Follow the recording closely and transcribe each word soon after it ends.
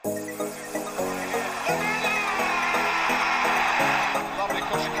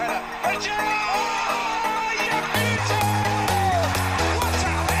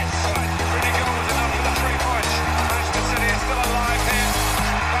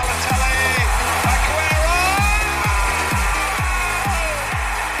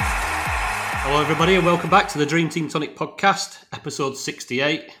everybody, and welcome back to the Dream Team Tonic podcast, episode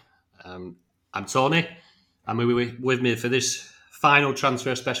 68. I'm Tony, and with me for this final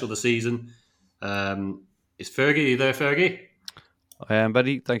transfer special of the season is Fergie. Are you there, Fergie? I am,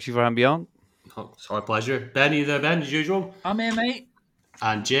 buddy. Thank you for having me on. Oh, it's our pleasure. Ben, are you there, Ben, as usual? I'm here, mate.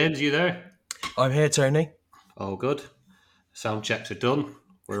 And James, are you there? I'm here, Tony. All good. Sound checks are done.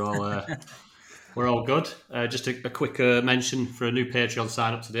 We're all we're all good. Just a quick mention for a new Patreon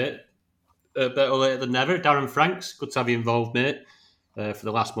sign up today. Better later than never. Darren Franks, good to have you involved, mate, for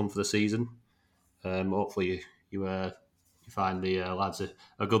the last month of the season. Hopefully you find the lads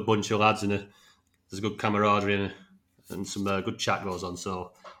a good bunch of lads, and there's a good camaraderie and some good chat goes on.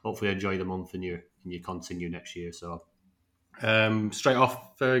 So hopefully you enjoy the month and you continue next year. So straight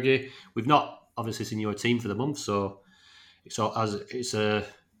off, Fergie, we've not obviously seen your team for the month, so it's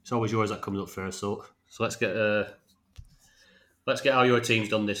always yours that comes up first. So let's get how your team's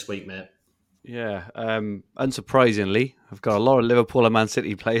done this week, mate. Yeah, unsurprisingly, I've got a lot of Liverpool and Man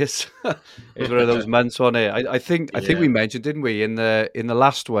City players. It's one of those months on it. I think we mentioned, didn't we, in the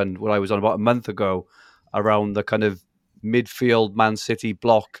last one where I was on about a month ago, around the kind of midfield Man City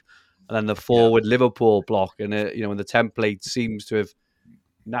block and then the forward Liverpool block, and and the template seems to have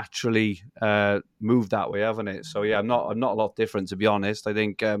naturally moved that way, haven't it? So I'm not a lot different, to be honest. I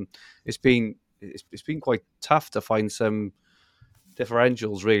think it's been quite tough to find some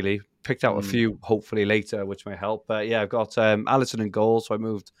differentials, really. Picked out a few, hopefully later, which may help. But I've got Alisson in goal, so I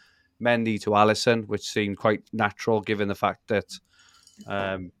moved Mendy to Alisson, which seemed quite natural given the fact that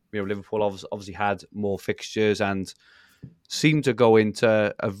Liverpool obviously had more fixtures and seemed to go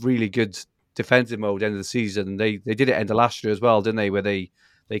into a really good defensive mode end of the season. And they did it end of last year as well, didn't they? Where they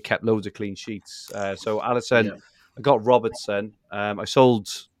kept loads of clean sheets. So Alisson, I got Robertson. I sold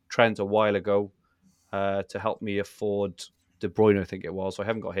Trent a while ago to help me afford De Bruyne, I think it was. So I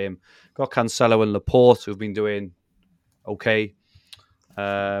haven't got him. Got Cancelo and Laporte, who've been doing okay.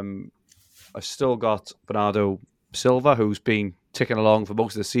 I've still got Bernardo Silva, who's been ticking along for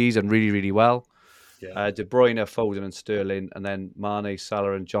most of the season really, really well. De Bruyne, Foden and Sterling, and then Mane,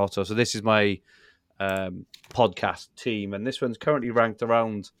 Salah and Jota. So this is my podcast team, and this one's currently ranked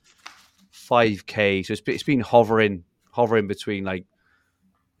around 5k. So it's been hovering between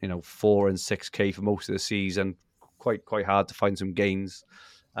 4 and 6k for most of the season. Quite hard to find some gains.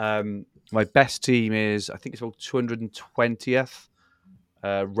 My best team is, I think it's about 220th,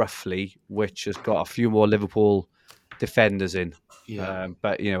 roughly, which has got a few more Liverpool defenders in.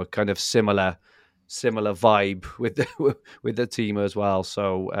 But kind of similar vibe with the team as well.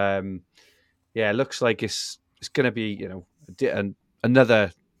 So it looks like it's going to be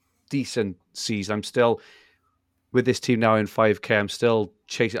another decent season. I'm still with this team now in 5k. I'm still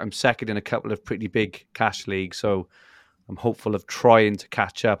chasing. I'm second in a couple of pretty big cash leagues, so I'm hopeful of trying to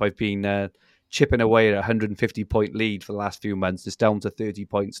catch up. I've been chipping away at a 150 point lead for the last few months. It's down to 30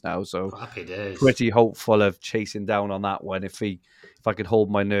 points now, so pretty hopeful of chasing down on that one if I could hold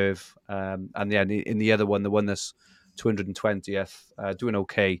my nerve. And in the other one, the one that's 220th, doing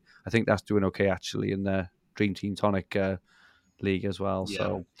okay. I think that's doing okay actually in the Dream Team Tonic league as well.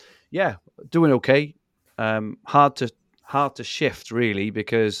 So doing okay. Hard to shift really,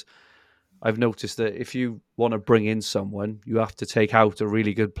 because I've noticed that if you want to bring in someone, you have to take out a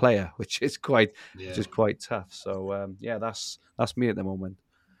really good player, which is quite tough. So that's me at the moment.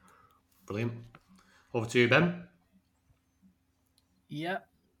 Brilliant. Over to you, Ben. Yeah,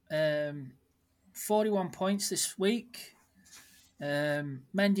 41 points this week.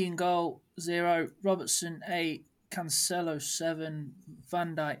 Mendy in goal 0, Robertson 8, Cancelo 7,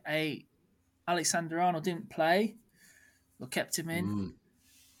 Van Dijk 8. Alexander Arnold didn't play, but kept him in.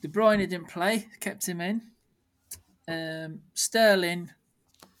 De Bruyne didn't play, kept him in. Sterling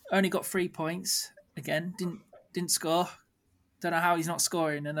only got 3 points. Again, didn't score. Don't know how he's not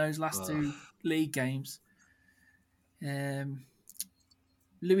scoring in those last two league games.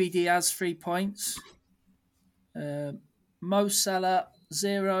 Luis Diaz 3 points. Mo Salah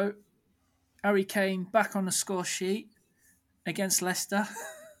 0. Harry Kane back on the score sheet against Leicester.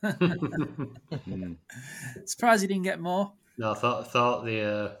 Surprised he didn't get more. No, I thought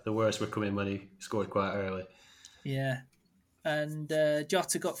the worst were coming when he scored quite early. Yeah, and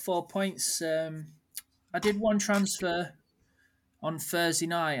Jota got 4 points. I did one transfer on Thursday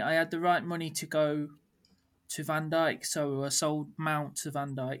night. I had the right money to go to Van Dijk, so I sold Mount to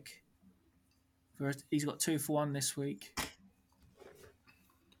Van Dijk. He's got 2 for 1 this week.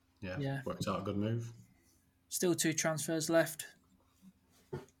 Yeah, worked out a good move. Still 2 transfers left.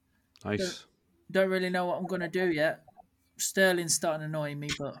 Nice. Don't really know what I'm going to do yet. Sterling's starting to annoy me,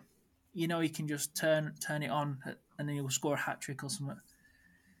 but he can just turn it on and then he'll score a hat-trick or something.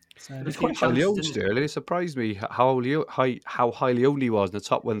 So Had a He's few quite highly chances, owned, didn't he? Sterling. It surprised me how highly owned he was in the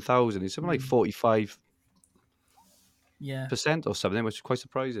top 1,000. He's something like 45% yeah, or something, which is quite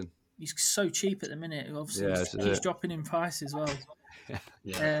surprising. he's so cheap at the minute. Obviously, Yeah, this is he's it. dropping in price as well.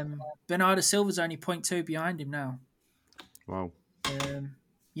 Yeah. Bernardo Silva's only 0.2 behind him now. Wow.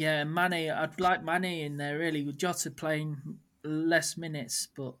 Yeah, Mane. I'd like Mane in there really with Jota playing less minutes,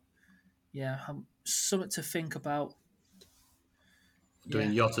 but yeah, something to think about.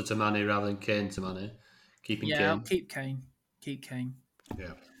 Doing Yeah, Jota to Mane rather than Kane to Mane. Keeping yeah, I'll Kane. keep Kane. Keep Kane.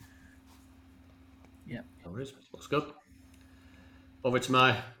 Yeah. Yeah. No worries. Looks good. Over to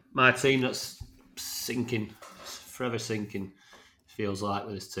my team that's sinking, forever sinking, feels like,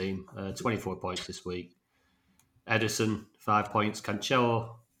 with this team. 24 points this week. Edison, 5 points.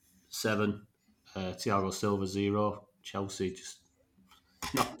 Cancelo, 7. Thiago Silva, 0. Chelsea just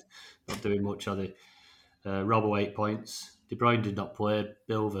not doing much, are they? Robbo, 8 points. De Bruyne did not play.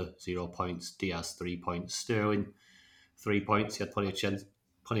 Bilva, 0 points. Diaz, 3 points. Sterling, 3 points. He had plenty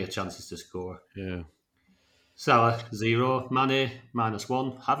of chances to score. Yeah. Salah, 0. Mane,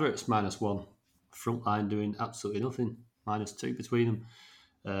 -1. Havertz, -1. Front line doing absolutely nothing. -2 between them.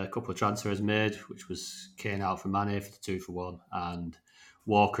 A couple of transfers made, which was Kane out for Mane for the 2-for-1, and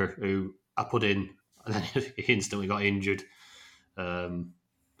Walker, who I put in, and then he instantly got injured.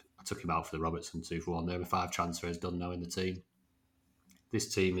 I took him out for the Robertson 2-for-1. There were 5 transfers done now in the team.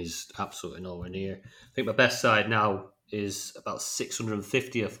 This team is absolutely nowhere near. I think my best side now is about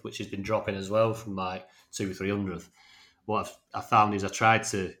 650th, which has been dropping as well from my 200-300th. What I found is I tried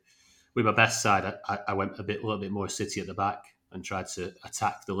to, with my best side, I went a little bit more City at the back and tried to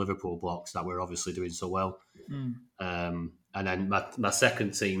attack the Liverpool blocks that were obviously doing so well. And then my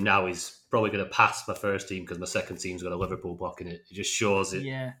second team now is probably going to pass my first team because my second team's got a Liverpool block in it. It just shows it.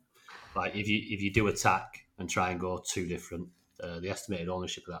 Yeah. Like if you do attack and try and go 2 different, the estimated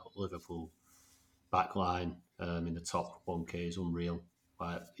ownership of that Liverpool back line in the top 1K is unreal.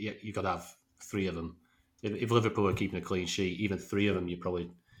 Like you got to have 3 of them. If Liverpool are keeping a clean sheet, even 3 of them, you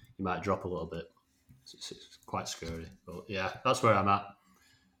might drop a little bit. It's quite scary. But yeah, that's where I'm at.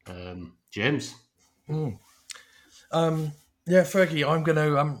 James. Yeah, Fergie, I'm going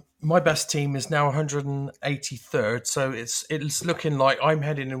to. My best team is now 183rd, so it's looking like I'm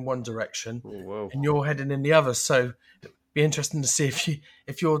heading in one direction, and you're heading in the other. So it'd be interesting to see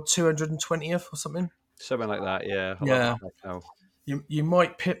if you're 220th or something. Something like that, yeah. Yeah. You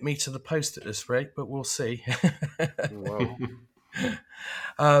might pit me to the post at this rate, but we'll see. Wow.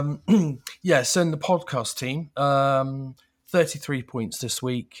 Yeah, so in the podcast team, 33 points this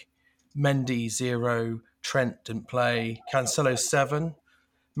week. Mendy 0, Trent didn't play. Cancelo 7,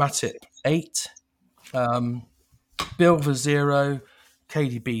 Matip 8, Bilva 0,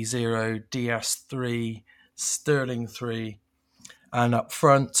 KDB 0, Diaz 3, Sterling 3, and up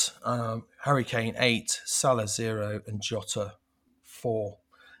front, Harry Kane 8, Salah 0, and Jota 4.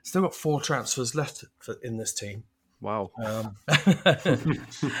 Still got 4 transfers left in this team. Wow.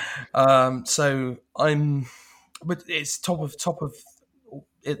 So but it's top of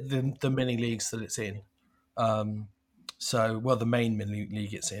the mini leagues that it's in. The main mini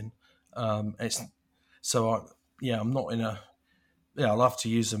league it's in. I'm not in a. Yeah, I'll have to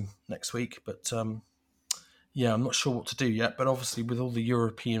use them next week, but I'm not sure what to do yet. But obviously, with all the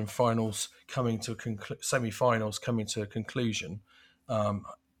European finals coming to semi-finals coming to a conclusion, I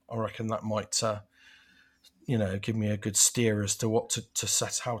reckon that might. Give me a good steer as to what to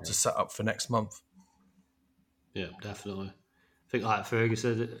set up for next month. Yeah, definitely. I think like Fergie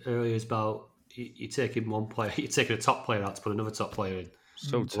said earlier, it's about you're taking one player, you're taking a top player out to put another top player in.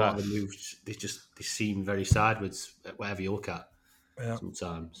 So tough. A lot of the moves, they seem very sideways, whatever you look at. Yeah.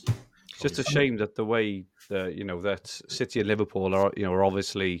 Sometimes. It's just a shame that the way that City and Liverpool are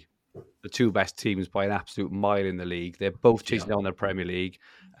obviously the 2 best teams by an absolute mile in the league. They're both chasing down the Premier League.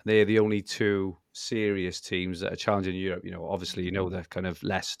 They're the only 2 serious teams that are challenging Europe. Obviously, they're kind of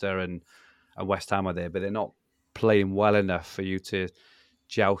Leicester and West Ham are there, but they're not playing well enough for you to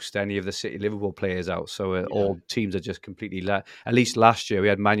joust any of the City Liverpool players out. So all teams are just completely. At least last year we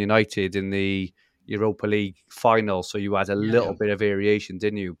had Man United in the Europa League final, so you had a little bit of variation,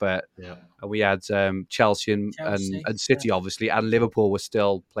 didn't you? But we had Chelsea and City, obviously, and Liverpool were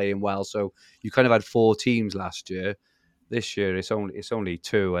still playing well. So you kind of had 4 teams last year. This year it's only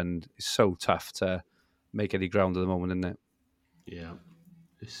 2, and it's so tough to make any ground at the moment, isn't it? Yeah,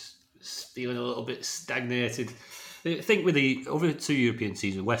 it's feeling a little bit stagnated. I think with the other 2 European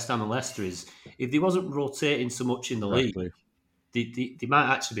teams, West Ham and Leicester, is if they wasn't rotating so much in the league, they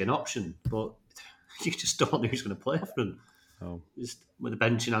might actually be an option, but you just don't know who's going to play for them. Just with the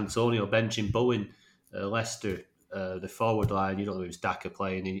benching Antonio, benching Bowen, Leicester, The forward line, you don't know if it's Daka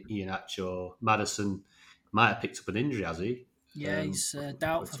playing, Iheanacho, Madison might have picked up an injury, has he? Yeah, he's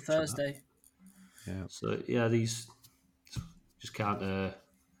doubt for Thursday. Yeah. So yeah, these just can't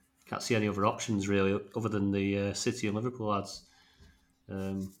see any other options really other than the City and Liverpool lads.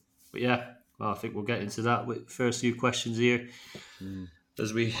 But yeah, well, I think we'll get into that with first few questions here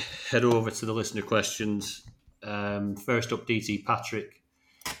as we head over to the listener questions. First up, DT Patrick.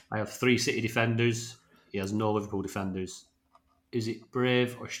 I have 3 City defenders. He has no Liverpool defenders. Is it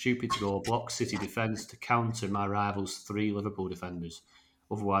brave or stupid to go block City defence to counter my rival's 3 Liverpool defenders?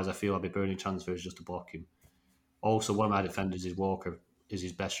 Otherwise, I feel I'll be burning transfers just to block him. Also, one of my defenders is Walker. Is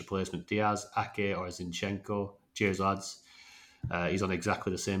his best replacement Diaz, Ake, or Zinchenko? Cheers, lads. He's on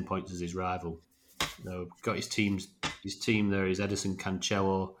exactly the same points as his rival. Got his team there is Edison,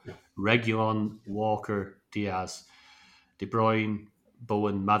 Cancelo, Reguilon, Walker, Diaz, De Bruyne,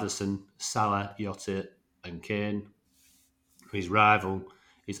 Bowen, Maddison, Salah, Jota, and Kane. His rival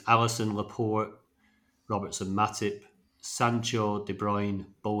is Alisson, Laporte, Robertson, Matip, Sancho, De Bruyne,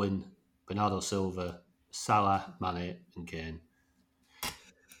 Bowen, Bernardo Silva, Salah, Mane, and Kane.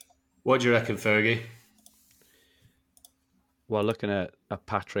 What do you reckon, Fergie? Well, looking at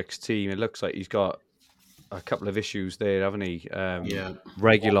Patrick's team, it looks like he's got a couple of issues there, haven't he? Yeah.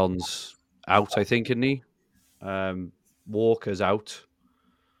 Reguilon's out, I think, isn't he? Walker's out.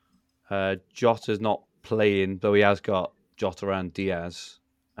 Jota's not playing, though he has got Jota and Diaz.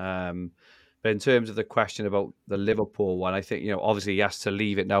 But in terms of the question about the Liverpool one, I think, obviously he has to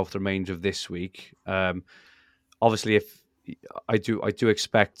leave it now for the remainder of this week. Obviously, if I do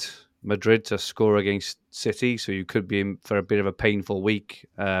expect Madrid to score against City, so you could be in for a bit of a painful week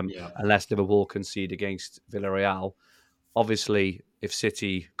unless Liverpool concede against Villarreal. Obviously, if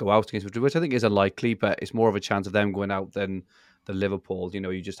City go out against Madrid, which I think is unlikely, but it's more of a chance of them going out than the Liverpool.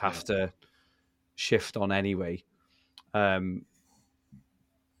 You just have to shift on anyway. What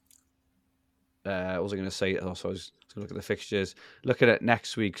was I going to say? So I was going to look at the fixtures. Looking at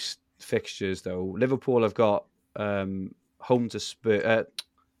next week's fixtures, though, Liverpool have got home to Spurs.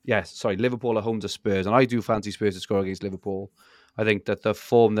 Liverpool are home to Spurs, and I do fancy Spurs to score against Liverpool. I think that the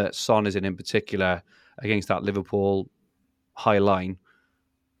form that Son is in particular against that Liverpool high line,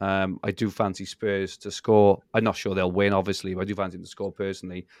 I do fancy Spurs to score. I'm not sure they'll win, obviously, but I do fancy them to score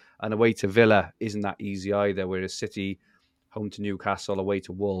personally. And away to Villa isn't that easy either, whereas City, home to Newcastle, away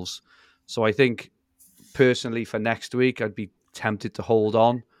to Wolves. So I think, personally, for next week, I'd be tempted to hold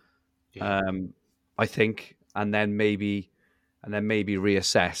on. Yeah. I think, and then maybe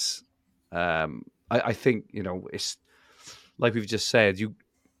reassess. I think, it's like we've just said,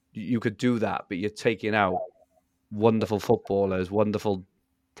 you could do that, but you're taking out wonderful footballers, wonderful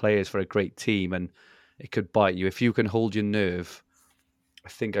players for a great team, and it could bite you. If you can hold your nerve, I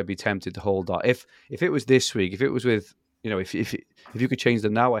think I'd be tempted to hold on. If it was this week, if it was with, if you could change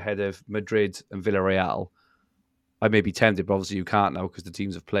them now ahead of Madrid and Villarreal, I may be tempted, but obviously you can't now because the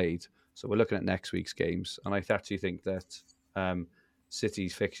teams have played. So we're looking at next week's games, and I actually think that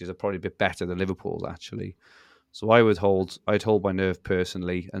City's fixtures are probably a bit better than Liverpool's, actually. So I'd hold my nerve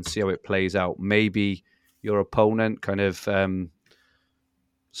personally and see how it plays out. Maybe your opponent kind of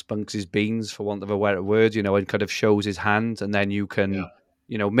spunks his beans, for want of a better word, and kind of shows his hand, and then you can,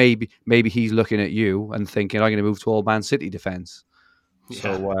 maybe he's looking at you and thinking, I'm going to move to all Man City defence. Yeah.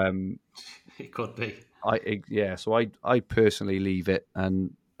 So it could be. So I personally leave it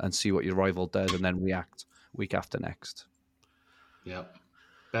and see what your rival does, and then react week after next. Yeah,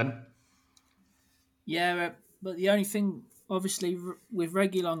 Ben. Yeah, but the only thing, obviously, with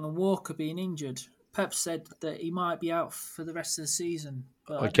Reguilon and Walker being injured, Pep said that he might be out for the rest of the season.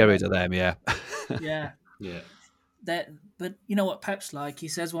 But I'd get rid of them, yeah. Yeah. Yeah. But you know what Pep's like? He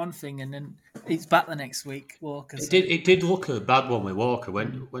says one thing and then he's back the next week, Walker. It did look a bad one with Walker.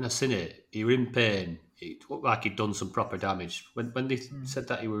 When I seen it, he were in pain. It looked like he'd done some proper damage. When they said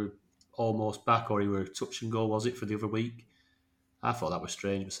that he were almost back or he were touch and go, was it, for the other week? I thought that was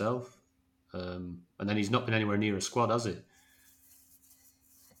strange myself. And then he's not been anywhere near a squad, has he?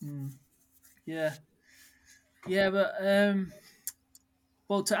 Yeah. Yeah, but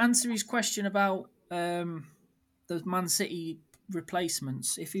well, to answer his question about the Man City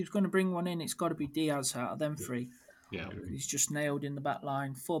replacements, if he's going to bring one in, it's got to be Diaz out of them 3. Yeah. He's just nailed in the back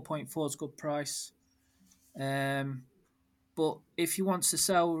line. 4.4 is a good price. But if he wants to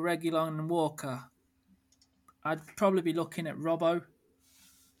sell Reguilon and Walker, I'd probably be looking at Robbo.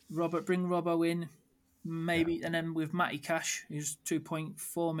 Bring Robbo in, maybe, and then with Matty Cash, who's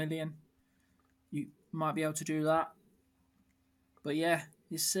 2.4 million, you might be able to do that. But yeah,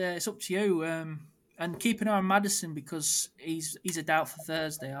 it's up to you. And keep an eye on Maddison because he's a doubt for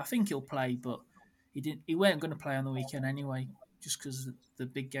Thursday. I think he'll play, but He weren't going to play on the weekend anyway, just because of the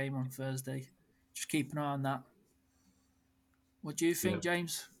big game on Thursday. Just keep an eye on that. What do you think,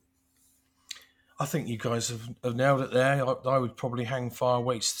 James? I think you guys have nailed it there. I would probably hang fire,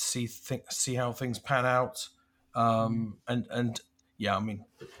 wait to see how things pan out. And yeah, I mean,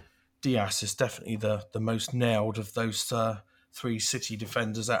 Diaz is definitely the most nailed of those three City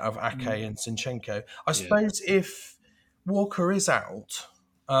defenders out of Ake and Zinchenko. I suppose if Walker is out,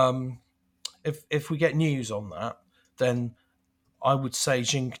 if we get news on that, then I would say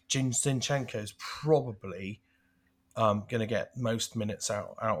Zinchenko is probably going to get most minutes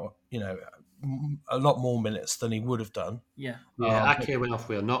out. A lot more minutes than he would have done. Yeah. Ake went off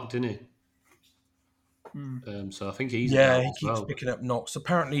with a knock, didn't he? So I think he's he keeps picking up knocks.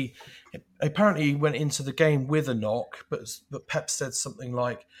 Apparently he went into the game with a knock, but Pep said something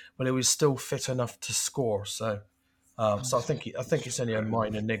like, "Well, he was still fit enough to score." So I think it's only a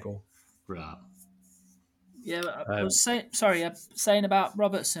minor niggle. Right. Yeah, I was saying about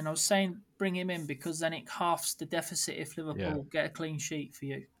Robertson. I was saying bring him in because then it halves the deficit if Liverpool get a clean sheet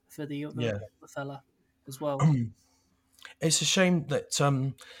for the other fella as well. It's a shame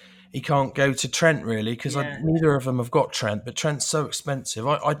that he can't go to Trent really because neither of them have got Trent, but Trent's so expensive.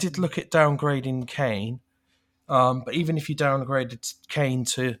 I did look at downgrading Kane, but even if you downgraded Kane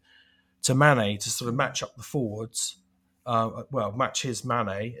to Mane to sort of match up the forwards, match his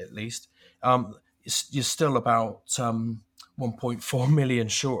Mane at least. You're still about 1.4 million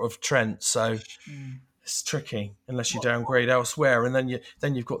short of Trent, so it's tricky unless you downgrade elsewhere, and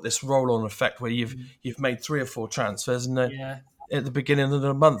then you've got this roll-on effect where you've made 3 or 4 transfers at the beginning of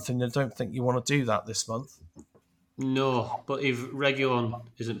the month, and I don't think you want to do that this month. No, but if Reguilon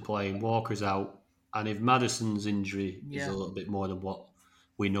isn't playing, Walker's out, and if Maddison's injury is a little bit more than what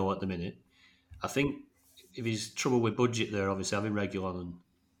we know at the minute, I think if he's trouble with budget there, obviously having Reguilon and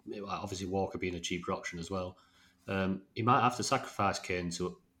obviously Walker being a cheaper option as well, he might have to sacrifice Kane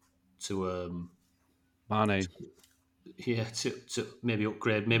to Mane. To maybe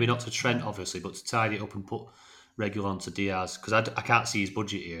upgrade, maybe not to Trent obviously, but to tidy it up and put Reguilon to Diaz because I can't see his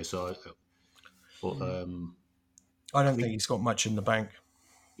budget here. So, but I don't think he's got much in the bank.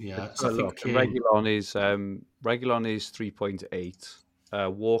 Yeah, so I think Reguilon is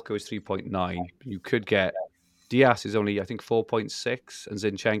 3.8. Walker is 3.9. You could get Diaz is only, I think, 4.6 and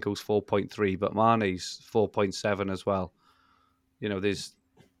Zinchenko's 4.3, but Mane's 4.7 as well. I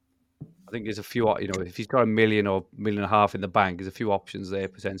think there's a few, if he's got $1 million or $1.5 million in the bank, there's a few options there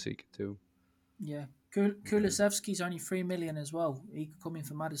potentially to do. Yeah. Kulusevski's only 3 million as well. He could come in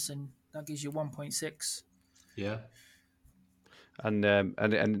for Maddison. That gives you 1.6. Yeah.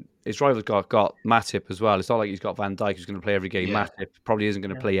 And his rival's got Matip as well. It's not like he's got Van Dijk who's going to play every game. Yeah. Matip probably isn't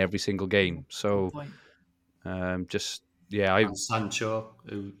going to play every single game. So... and Sancho,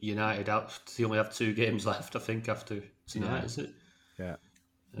 who United out, they only have 2 games left, I think, after tonight, is it?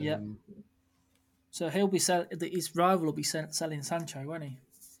 Yeah. So he'll be his rival will be selling Sancho, won't he?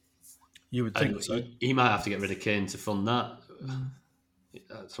 You would think so. He might have to get rid of Kane to fund that.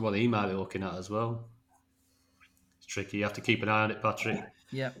 That's what he might be looking at as well. It's tricky. You have to keep an eye on it, Patrick.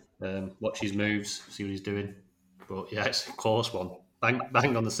 Yeah. Watch his moves, see what he's doing. But yeah, it's a close one.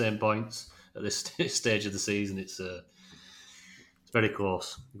 Bang on the same points. At this stage of the season, it's very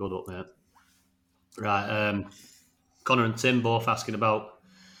close. Good up, mate. Right, Connor and Tim both asking about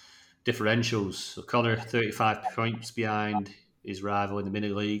differentials. So Connor, 35 points behind his rival in the mini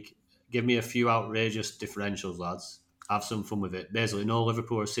league. Give me a few outrageous differentials, lads. Have some fun with it. Basically, no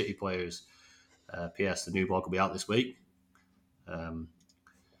Liverpool or City players. P.S. The new blog will be out this week.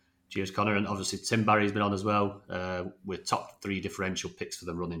 Cheers, Connor, and obviously Tim Barry's been on as well with top 3 differential picks for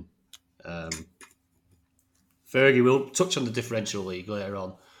the running. Fergie, we'll touch on the differential league later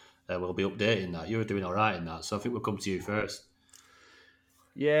on. We'll be updating that. You're doing all right in that, so I think we'll come to you first.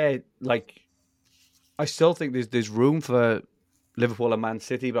 Yeah, I still think there's room for Liverpool and Man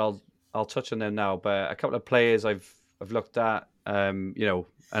City, but I'll touch on them now. But a couple of players I've looked at, and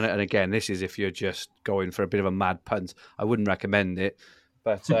again, this is if you're just going for a bit of a mad punt. I wouldn't recommend it,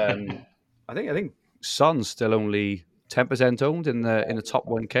 but I think Son's still only 10% owned in the top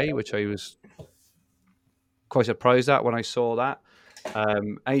 1K, which I was quite surprised at when I saw that.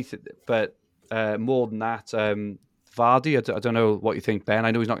 But more than that, Vardy, I don't know what you think, Ben.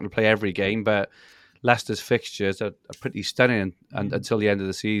 I know he's not going to play every game, but Leicester's fixtures are pretty stunning until the end of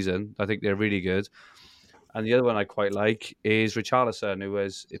the season. I think they're really good. And the other one I quite like is Richarlison, who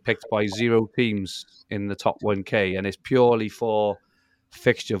was picked by 0 teams in the top 1K, and it's purely for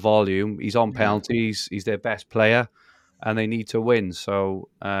fixture volume. He's on penalties. He's their best player. And they need to win. So,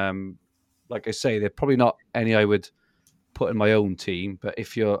 like I say, they're probably not any I would put in my own team. But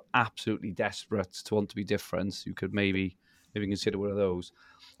if you're absolutely desperate to want to be different, you could maybe consider one of those.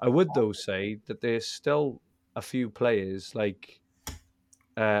 I would, though, say that there's still a few players like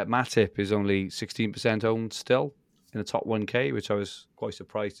Matip is only 16% owned still in the top 1K, which I was quite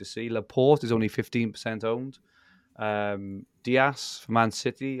surprised to see. Laporte is only 15% owned. Diaz for Man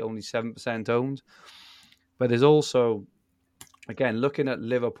City, only 7% owned. But there's also, again, looking at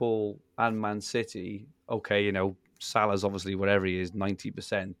Liverpool and Man City, okay, Salah's obviously whatever he is,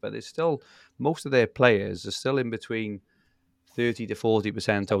 90%, but there's still, most of their players are still in between 30 to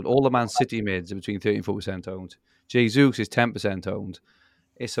 40% owned. All the Man City mids are between 30 and 40% owned. Jesus is 10% owned.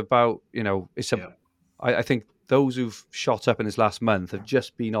 It's about, I think those who've shot up in this last month have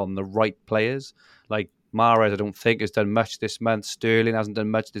just been on the right players. Like Mahrez, I don't think has done much this month. Sterling hasn't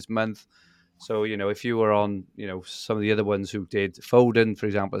done much this month. So, if you were on, some of the other ones who did, Foden, for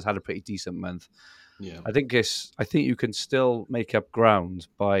example, has had a pretty decent month. Yeah. I think you can still make up ground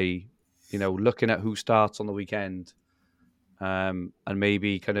by, looking at who starts on the weekend, and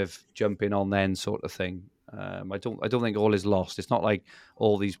maybe kind of jumping on then sort of thing. I don't think all is lost. It's not like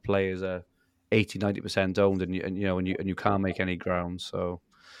all these players are 80, 90% owned and you can't make any ground. So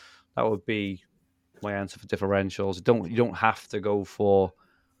that would be my answer for differentials. You don't have to go for,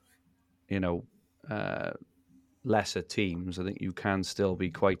 lesser teams. I think you can still be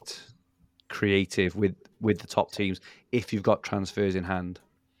quite creative with the top teams if you've got transfers in hand.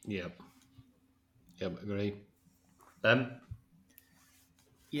 Yeah. Agree.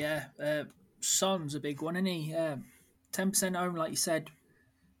 Yeah, Son's a big one, isn't he? 10% owned, like you said.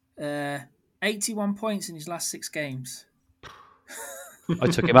 81 points in his last 6 games. I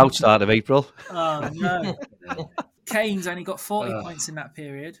took him out start of April. Oh, no. Kane's only got 40 points in that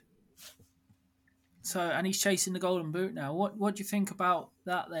period. So, and he's chasing the Golden Boot now. What do you think about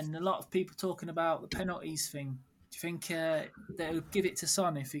that then? A lot of people talking about the penalties thing. Do you think they'll give it to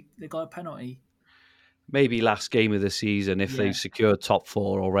Son if they got a penalty? Maybe last game of the season if they've secured top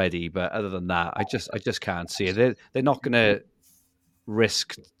 4 already, but other than that, I just can't see it. They're not going to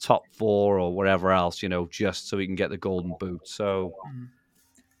risk top 4 or whatever else, just so we can get the Golden Boot. So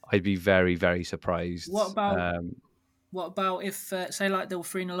I'd be very, very surprised. What about if, say, like they were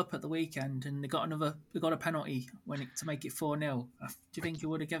 3-0 up at the weekend and they got a penalty to make it 4-0? Do you think you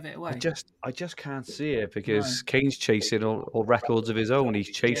would have given it away? I just can't see it because Kane's chasing all records of his own. He's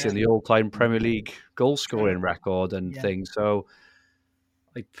chasing the all-time Premier League goal-scoring record and things. So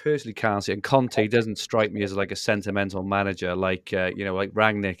I personally can't see it. And Conte doesn't strike me as like a sentimental manager like like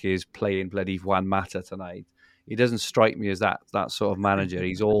Rangnick is playing bloody Juan Mata tonight. He doesn't strike me as that sort of manager.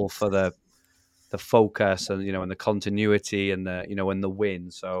 He's all for the focus and and the continuity and the and the win.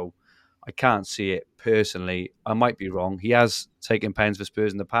 So I can't see it personally. I might be wrong. He has taken pens for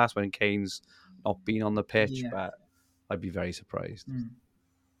Spurs in the past when Kane's not been on the pitch, but I'd be very surprised.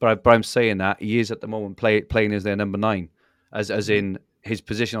 But I'm saying that he is at the moment playing as their number 9, as in his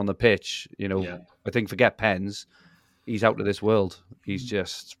position on the pitch. I think forget pens, he's out of this world. He's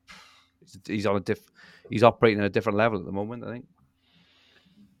just he's operating at a different level at the moment, I think.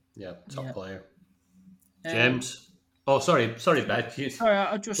 Yeah, top player. James. Sorry, Ben. Sorry,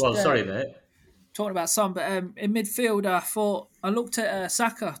 I just... sorry, mate. Talking about Son, but in midfield, I looked at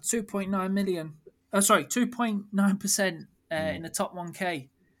Saka, 2.9 million. 2.9% in the top 1K.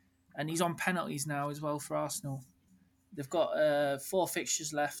 And he's on penalties now as well for Arsenal. They've got 4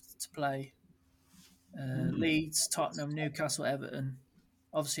 fixtures left to play. Leeds, Tottenham, Newcastle, Everton.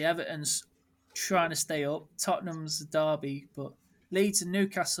 Obviously, Everton's trying to stay up. Tottenham's the derby, but Leeds and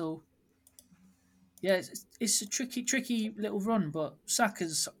Newcastle... Yeah, it's a tricky little run, but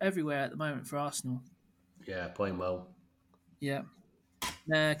Saka's everywhere at the moment for Arsenal. Yeah, playing well. Yeah.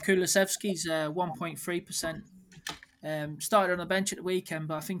 Kulusevski's 1.3%. Started on the bench at the weekend,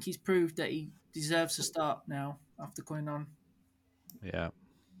 but I think he's proved that he deserves to start now after going on. Yeah.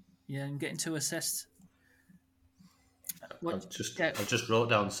 Yeah, and getting 2 assists. I just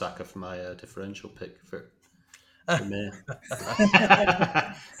wrote down Saka for my differential pick for me.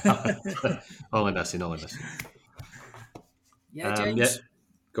 Only messing. Yeah, James.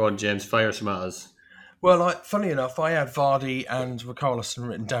 Go on, James. Fire some others. Well, funny enough, I had Vardy and Richarlison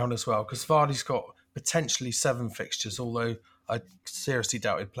written down as well because Vardy's got potentially 7 fixtures, although I seriously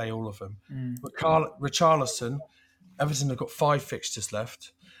doubt he'd play all of them. Richarlison, Everton have got 5 fixtures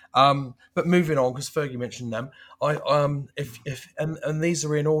left. But moving on, because Fergie mentioned them, and these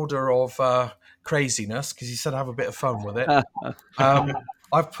are in order of craziness because he said have a bit of fun with it.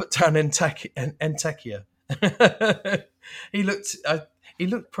 I've put down Entekia. He looked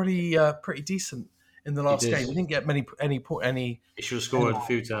pretty decent in the last game. He didn't get any. He should have scored a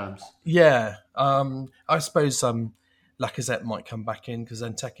few times. Yeah, I suppose Lacazette might come back in because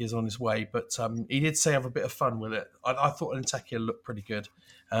Nketiah is on his way. But he did say have a bit of fun with it. I thought Nketiah looked pretty good.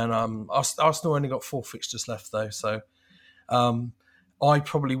 And Arsenal only got 4 fixtures left, though. So I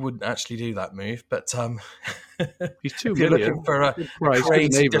probably wouldn't actually do that move. But He's 2 if you're million. looking for a Right,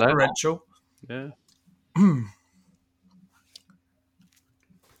 crazy differential. Yeah.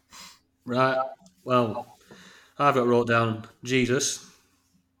 Right. Well, I've got wrote down Jesus.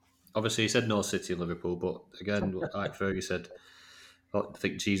 Obviously, he said no City and Liverpool, but again, like Fergie said, I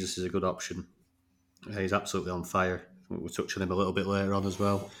think Jesus is a good option. He's absolutely on fire. We'll touch on him a little bit later on as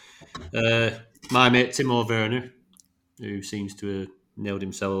well. My mate Timo Werner, who seems to have nailed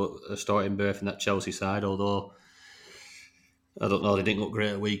himself a starting berth in that Chelsea side, although I don't know, they didn't look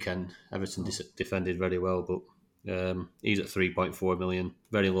great at weekend. Everton defended very well, but he's at 3.4 million,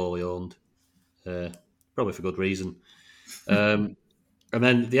 very lowly owned, probably for good reason. And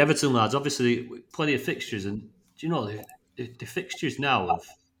then the Everton lads, obviously, plenty of fixtures, and do you know the fixtures now?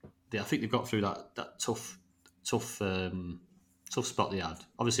 I think they've got through that tough spot they had.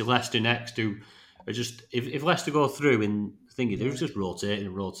 Obviously, Leicester next are just if Leicester go through in thinking they're just rotating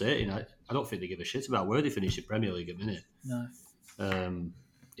and rotating. I don't think they give a shit about where they finish in Premier League at the minute. No.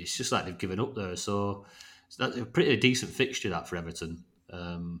 It's just like they've given up there. So that's a pretty decent fixture that for Everton.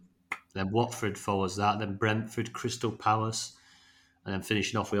 Then Watford follows that. Then Brentford, Crystal Palace, and then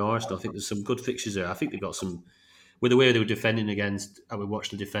finishing off with Arsenal. I think there's some good fixtures there. I think they've got some with the way they were defending against. I would watch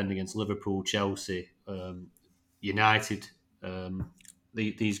them defend against Liverpool, Chelsea, United.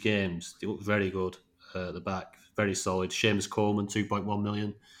 These games they look very good at the back, very solid. Seamus Coleman 2.1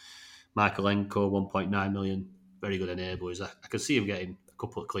 million, Michaelenko 1.9 million. Very good enablers. I can see him getting a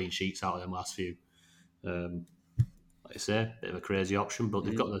couple of clean sheets out of them last few. Like I say, bit of a crazy option, but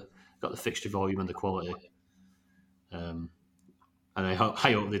they've got the fixture volume and the quality. And I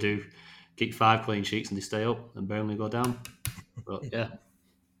hope they do keep 5 clean sheets and they stay up and Burnley go down. But yeah,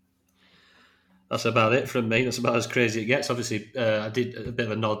 that's about it from me. That's about as crazy as it gets. Obviously, I did a bit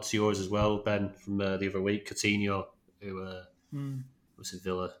of a nod to yours as well, Ben, from the other week. Coutinho, who was at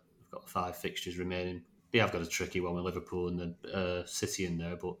Villa, have got 5 fixtures remaining. They have got a tricky one with Liverpool and then City in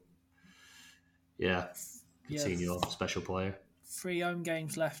there, but yeah, Coutinho, special player. 3 home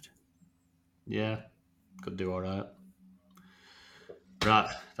games left. Yeah, could do all right.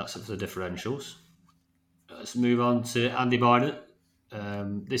 Right, that's it for the differentials. Let's move on to Andy Barnett.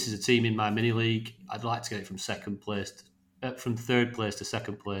 This is a team in my mini league. I'd like to get it from third place to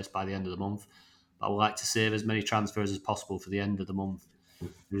second place by the end of the month. But I would like to save as many transfers as possible for the end of the month.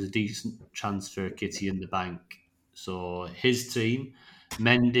 There's a decent transfer kitty in the bank. So his team: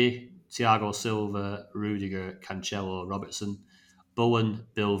 Mendy, Thiago Silva, Rudiger, Cancelo, Robertson, Bowen,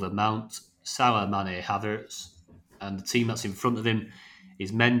 Bilva, Mount, Salah, Mane, Havertz, and the team that's in front of him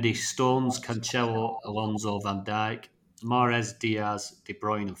is Mendy, Stones, Cancelo, Alonso, Van Dijk, Mahrez, Diaz, De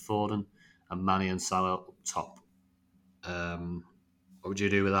Bruyne and Foden, and Mane and Salah up top. What would you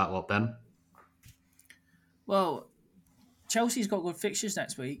do with that lot, Ben? Well, Chelsea's got good fixtures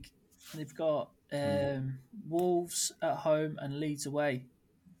next week. They've got Wolves at home and Leeds away.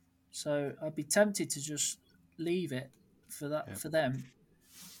 So I'd be tempted to just leave it for them.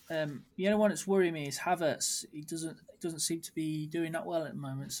 The only one that's worrying me is Havertz. He doesn't seem to be doing that well at the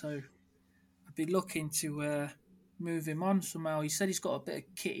moment. So I'd be looking to move him on somehow. He said he's got a bit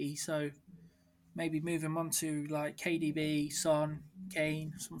of kitty, so maybe move him on to like KDB, Son,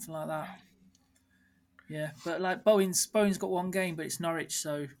 Kane, something like that. Yeah, but like Bowen's got 1 game, but it's Norwich,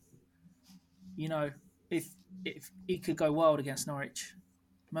 so if he could go wild against Norwich.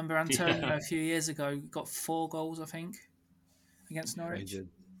 Remember Antonio a few years ago got 4 goals, I think, against Norwich.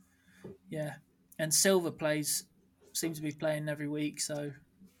 Yeah, and Silva seems to be playing every week, so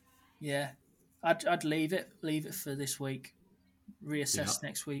yeah, I'd leave it for this week, reassess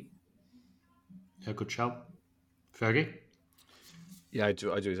next week. Yeah, good shout, Fergie. Yeah, I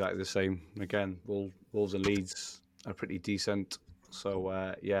do exactly the same. Again, Wolves and Leeds are pretty decent,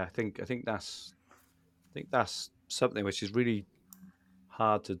 so yeah, I think that's something which is really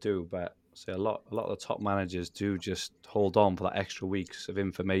hard to do, but say a lot of the top managers do just hold on for that extra weeks of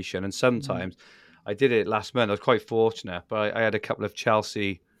information. And sometimes I did it last month. I was quite fortunate, but I had a couple of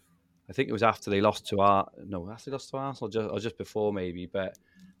Chelsea. I think it was after they lost to Arsenal, or just before maybe. But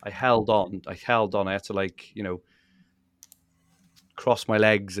I held on. I had to cross my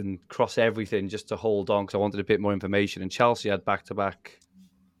legs and cross everything just to hold on because I wanted a bit more information. And Chelsea had back-to-back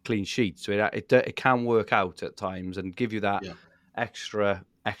clean sheets, so it can work out at times and give you that extra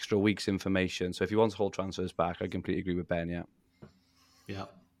week's information. So if you want to hold transfers back, I completely agree with Ben. Yeah.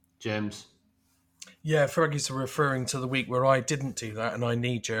 James. Yeah, Fergie's referring to the week where I didn't do that and I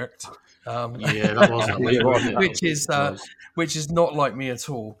knee jerked. Yeah, that wasn't a week, was it? Which is not like me at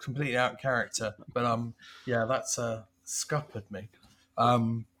all, completely out of character. But yeah, that's scuppered me. I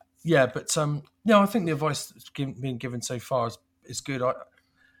think the advice that's been given so far is good. I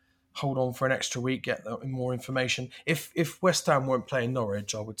hold on for an extra week, get more information. If West Ham weren't playing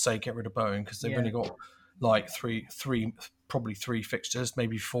Norwich, I would say get rid of Bowen because they've only got like probably three fixtures,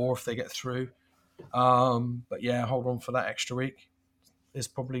 maybe 4 if they get through. But yeah, hold on for that extra week is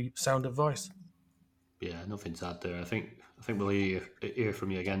probably sound advice. Yeah, nothing to add there. I think we'll hear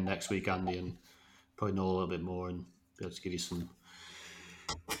from you again next week, Andy, and probably know a little bit more and be able to give you some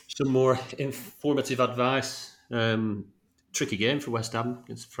more informative advice. Tricky game for West Ham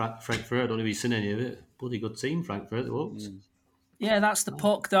against Frankfurt. I don't know if you've seen any of it. Bloody good team, Frankfurt. It looks. Yeah, that's the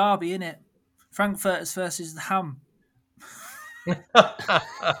puck derby, isn't it? Frankfurters versus the Ham.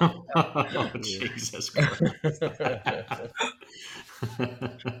 Oh, Jesus Christ.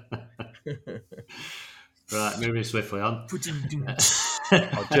 Right, moving swiftly on.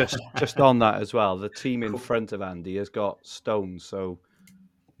 Just on that as well, the team in front of Andy has got Stones, so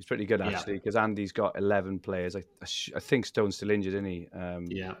he's pretty good actually because Andy's got 11 players. I think Stone's still injured, isn't he?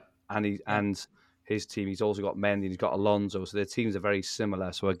 And his team, he's also got Mendy, he's got Alonso, so their teams are very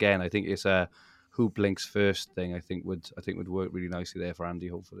similar. So again, I think it's a who blinks first thing. I think would work really nicely there for Andy.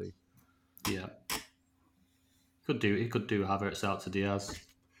 Hopefully, he could do Havertz out to Diaz,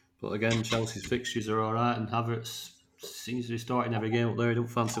 but again, Chelsea's fixtures are all right, and Havertz seems to be starting every game up there. He don't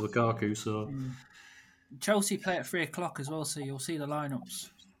fancy Lukaku, so Chelsea play at 3:00 as well, so you'll see the lineups.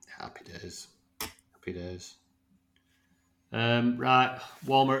 Happy days. Right,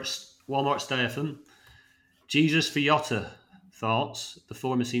 Walmart Stefan. Jesus for Jota. Thoughts? The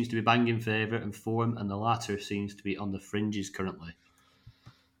former seems to be banging favourite and form, and the latter seems to be on the fringes currently.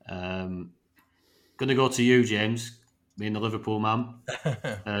 Going to go to you, James, being the Liverpool man,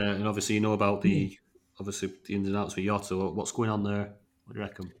 and obviously you know about the ins and outs with Jota. What's going on there? What do you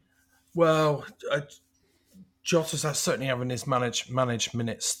reckon? Well, Jota's certainly having his managed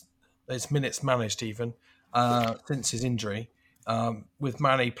minutes. His minutes managed even since his injury. With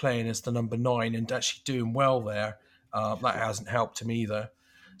Mane playing as the number 9 and actually doing well there. That hasn't helped him either.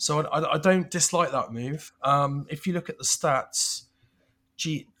 So I don't dislike that move. If you look at the stats,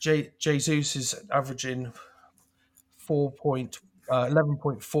 Jesus is averaging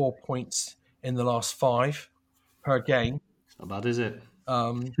 11.4 points in the last 5 per game. It's not bad, is it?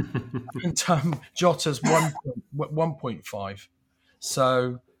 Jota's 1.5.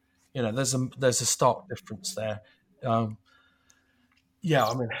 So, there's a stark difference there.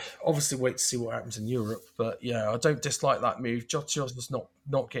 I mean, obviously wait to see what happens in Europe, but I don't dislike that move. Jota's not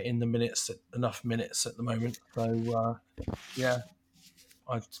getting the enough minutes at the moment. So,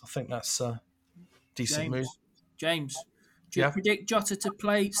 I think that's a decent move. James, do you predict Jota to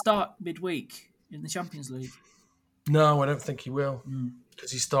start midweek in the Champions League? No, I don't think he will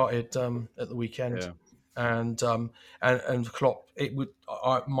because he started at the weekend, and Klopp.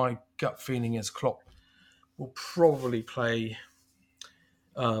 My gut feeling is Klopp will probably play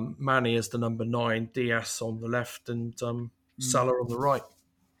Mane as the number 9, Diaz on the left, and Salah on the right.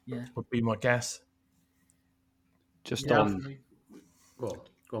 Yeah, would be my guess.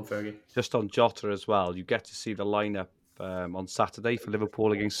 Go on, Fergie. Just on Jota as well, you get to see the lineup on Saturday for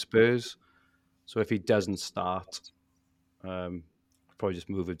Liverpool against Spurs. So if he doesn't start, probably just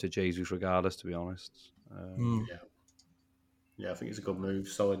move him to Jesus regardless, to be honest. I think it's a good move,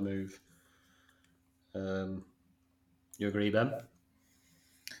 solid move. You agree, Ben?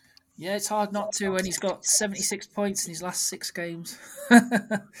 Yeah, it's hard not to when he's got 76 points in his last 6 games.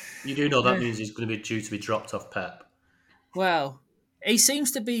 You do know that means he's going to be due to be dropped off Pep. Well, he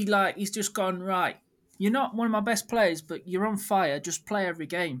seems to be like he's just gone, right, you're not one of my best players, but you're on fire. Just play every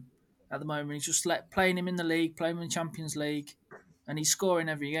game at the moment. He's just playing him in the league, playing him in the Champions League, and he's scoring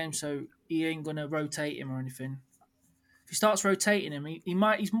every game, so he ain't going to rotate him or anything. If he starts rotating him, he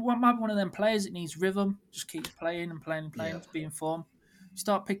might be one of them players that needs rhythm, just keeps playing to be in form.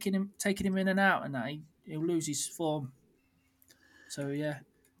 Start taking him in and out, and that he'll lose his form. So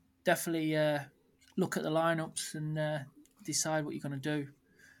definitely look at the lineups and decide what you're going to do.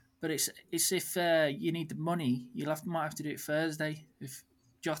 But it's if you need the money, might have to do it Thursday. If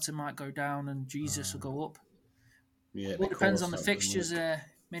Jota might go down and Jesus will go up. Yeah, it depends on the fixtures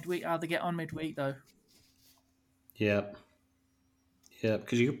midweek. How they get on midweek though. Yeah,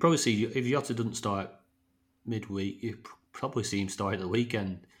 because you could probably see if Jota doesn't start midweek, you probably see him start at the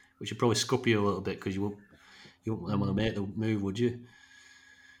weekend, which would probably scup you a little bit because you wouldn't want to make the move, would you?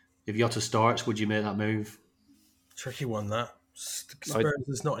 If Jota starts, would you make that move? Tricky one, that. Spurs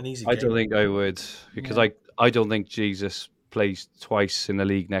is not an easy I game. don't think I would, because I don't think Jesus plays twice in the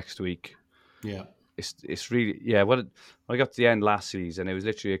league next week. Yeah. It's really when I got to the end last season, it was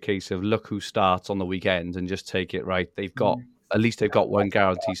literally a case of look who starts on the weekend and just take it right. They've got at least they've got one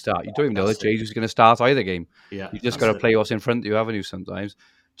guaranteed start. You don't even know that Jesus is going to start either game. Yeah, You just got to play what's in front of you, haven't you? Sometimes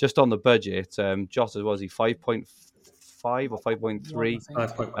just on the budget, Jota was he 5.5 or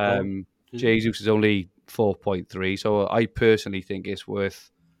 5.3. Jesus is only 4.3. So I personally think it's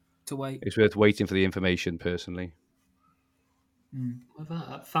worth to wait. It's worth waiting for the information. Personally. I've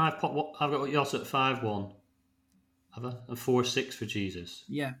got yours at 5-1. Have I? And 4-6 for Jesus.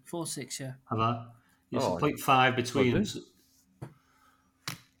 Yeah, 4-6. Yeah. Have I? There's 0.5 between us.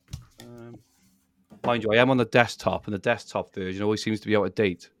 Mind you, I am on the desktop, and the desktop version always seems to be out of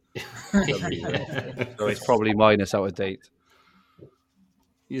date. So it's probably minus out of date.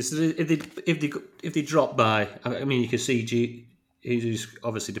 Yes, if they drop by, I mean, you can see Jesus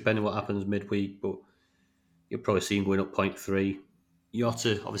obviously depending on what happens midweek, but you'll probably see him going up 0.3.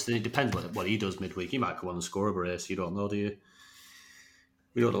 Jota, obviously, it depends what he does midweek. He might come on and score a brace. You don't know, do you?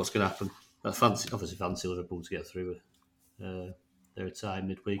 We don't know what's going to happen. I fancy Liverpool to get through their tie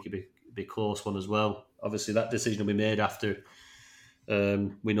midweek. It'd be a close one as well. Obviously, that decision will be made after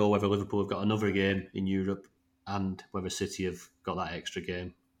we know whether Liverpool have got another game in Europe and whether City have got that extra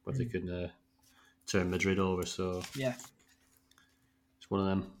game, whether they can turn Madrid over. So yeah, it's one of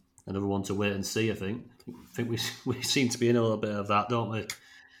them. Another one to wait and see. I think we seem to be in a little bit of that, don't we?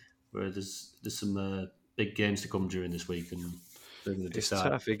 Where there's some big games to come during this week, and it's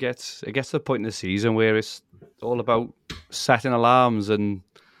tough. It gets to the point in the season where it's all about setting alarms and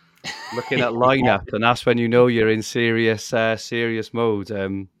looking at lineup, and that's when you know you're in serious mode.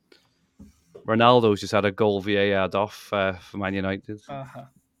 Ronaldo's just had a goal VAR off for Man United.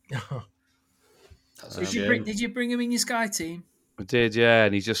 Did you bring him in your Sky team? I did, yeah,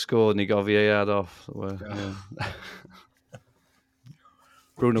 and he just scored and he got VAR off. So, yeah.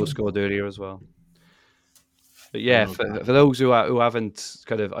 Bruno scored earlier as well. But yeah, for those who haven't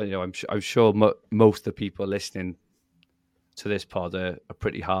kind of, I'm sure most of the people listening to this pod are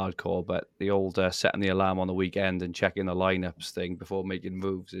pretty hardcore, but the old setting the alarm on the weekend and checking the lineups thing before making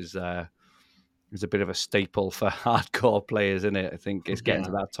moves is a bit of a staple for hardcore players, isn't it? I think it's getting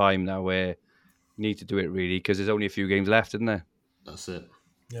to that time now where you need to do it really because there's only a few games left, isn't there? That's it.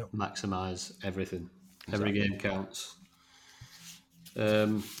 Yep. Maximise everything. Every game counts.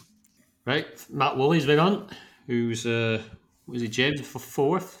 Right, Matt Woolley's been on. Who's was he James for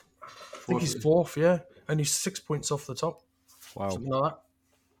fourth? I think he's fourth. Yeah, only 6 points off the top. Wow, something like that.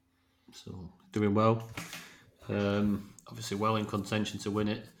 So doing well. Obviously, well in contention to win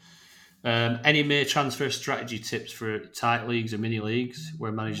it. Any mere transfer strategy tips for tight leagues or mini leagues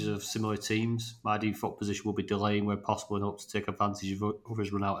where managers of similar teams? My default position will be delaying where possible in hope to take advantage of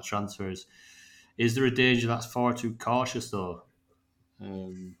others run out of transfers. Is there a danger that's far too cautious though?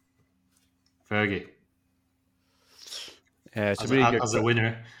 Fergie. Yeah, it's a really good as a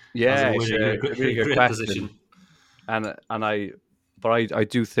winner. Yeah, it's a really good question. Position. And I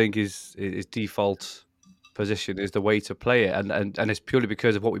do think his default position is the way to play it, and it's purely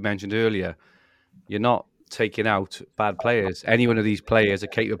because of what we mentioned earlier. You're not taking out bad players. Any one of these players are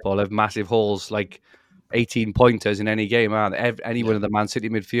capable of massive hauls, like 18 pointers in any game. Any one of the Man City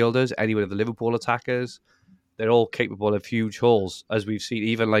midfielders, any one of the Liverpool attackers, they're all capable of huge hauls, as we've seen.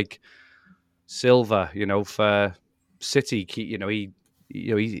 Even like Silva, for City,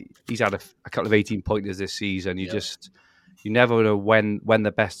 he's had a couple of 18 pointers this season. You never know when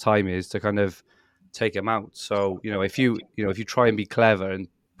the best time is to kind of take him out. So if you try and be clever and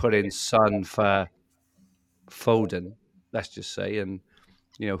put in Son for Foden, let's just say, and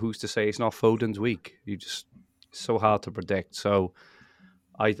who's to say it's not Foden's week? It's so hard to predict. So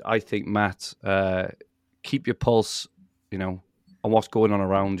I think Matt, keep your pulse, on what's going on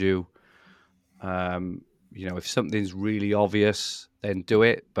around you. If something's really obvious, then do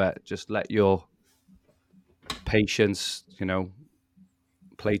it, but just let your patience,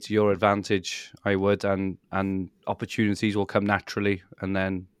 play to your advantage. I would, and opportunities will come naturally. And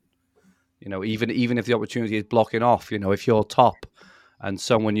then, even if the opportunity is blocking off, if you're top and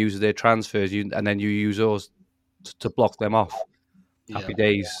someone uses their transfers, and then you use yours to block them off. Happy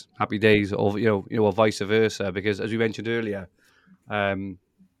days, or or vice versa. Because as we mentioned earlier,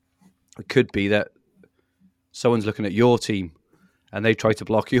 it could be that someone's looking at your team and they try to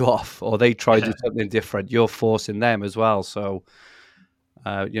block you off, or they try to do something different. You're forcing them as well. So,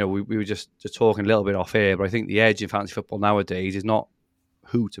 we were just talking a little bit off air, but I think the edge in fantasy football nowadays is not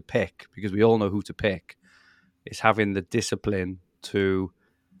who to pick, because we all know who to pick. It's having the discipline to,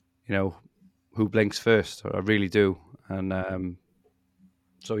 who blinks first. I really do. And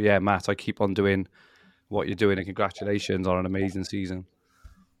so, yeah, Matt, I keep on doing what you're doing, and congratulations on an amazing season.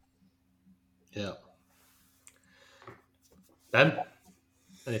 Yeah. Ben,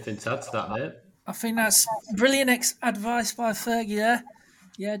 anything to add to that, mate? I think that's brilliant advice by Fergie there.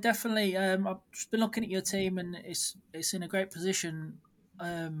 Yeah, definitely. I've just been looking at your team, and it's in a great position.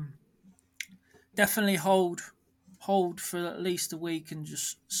 Definitely hold for at least a week and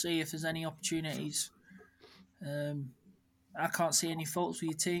just see if there's any opportunities. I can't see any faults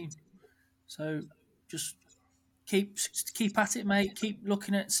with your team, so just keep at it, mate. Keep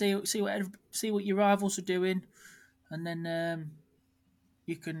looking at see what your rivals are doing, and then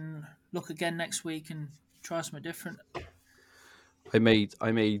you can look again next week and try something different. I made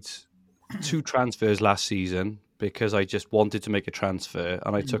 2 transfers last season because I just wanted to make a transfer,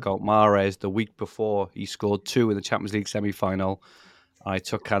 and I took out Mahrez the week before he scored 2 in the Champions League semi-final. I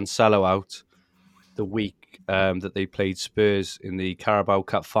took Cancelo out the week that they played Spurs in the Carabao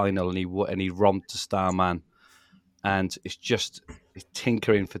Cup final, and he romped to star man. And it's just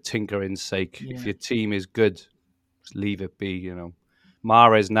tinkering for tinkering's sake. Yeah. If your team is good, just leave it be. You know,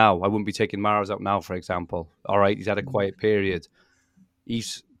 Mahrez now. I wouldn't be taking Mahrez out now, for example. All right, he's had a quiet period.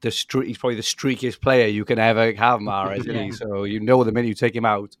 He's probably the streakiest player you can ever have, Mahrez, isn't he? So you know the minute you take him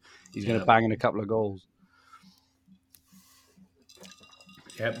out, he's going to bang in a couple of goals.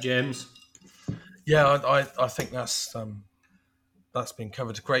 Yep, James. Yeah, I think that's been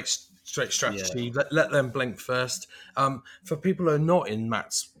covered. A great strategy. Yeah. Let them blink first. For people who are not in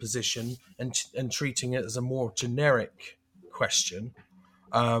Matt's position and treating it as a more generic question,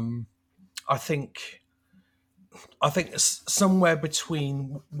 I think somewhere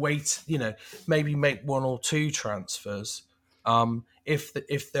between maybe make 1 or 2 transfers.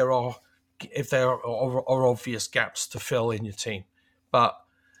 If there are obvious gaps to fill in your team, but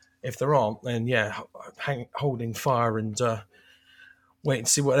if there aren't, then holding fire and wait and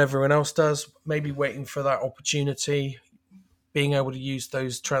see what everyone else does. Maybe waiting for that opportunity, being able to use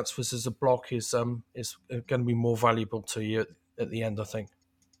those transfers as a block is going to be more valuable to you at the end, I think.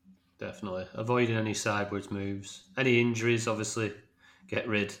 Definitely. Avoiding any sideways moves. Any injuries, obviously, get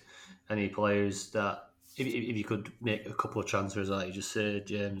rid. Any players that, if you could make a couple of transfers, like you just said,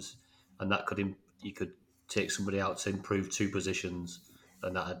 James, and that you could take somebody out to improve 2 positions,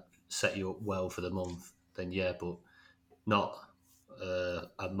 and that'd set you up well for the month, then but not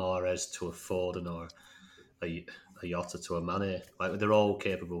a Mahrez to a Foden or a Jota to a Mane. Like, they're all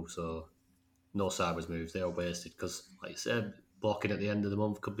capable, so no sideways moves. They're all wasted because, like you said, blocking at the end of the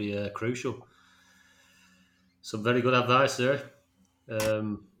month could be crucial. Some very good advice there.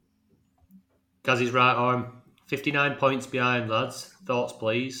 Gazzy's right arm, 59 points behind, lads. Thoughts,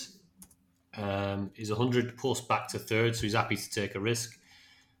 please? He's 100 plus back to third, so he's happy to take a risk.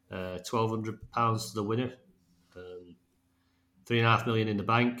 £1,200 to the winner. 3.5 million in the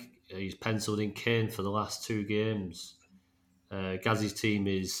bank. He's penciled in Kane for the last 2 games. Gazzy's team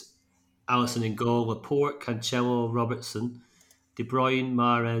is Alisson in goal, Laporte, Cancelo, Robertson, De Bruyne,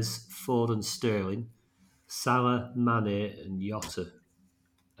 Mahrez, Foden, Sterling, Salah, Mane, and Jota.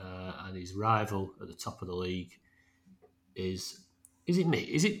 And his rival at the top of the league is it me?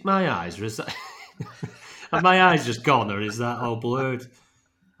 Is it my eyes, or is that are my eyes just gone, or is that all blurred?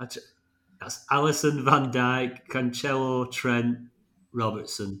 That's Alisson, Van Dijk, Cancelo, Trent,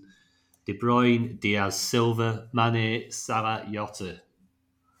 Robertson, De Bruyne, Diaz, Silva, Mane, Salah, Jota.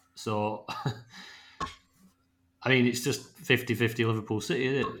 So, I mean, it's just 50-50 Liverpool City,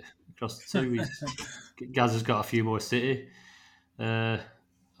 isn't it? Across the 2. Gaz has got a few more City. And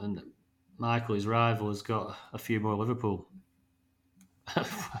Michael, his rival, has got a few more Liverpool.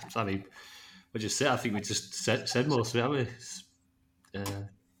 I mean, we just said. I think we just said most of it, haven't we?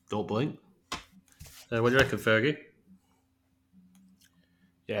 Don't blink. What do you reckon, Fergie?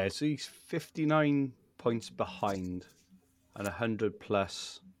 Yeah, so he's 59 points behind and 100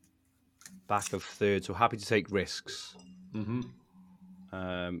 plus back of third. So happy to take risks. Mm-hmm.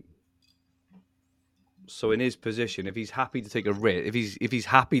 So in his position, if he's happy to take a risk, if he's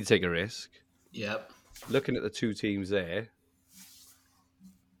happy to take a risk, yep. Looking at the 2 teams there,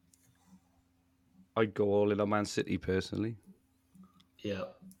 I'd go all in on Man City personally. Yeah.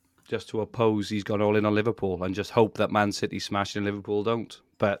 Just to oppose, he's gone all in on Liverpool and just hope that Man City smash and Liverpool don't.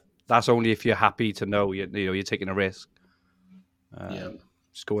 But that's only if you're happy to know you're taking a risk.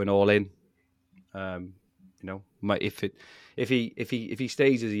 Just going all in. If he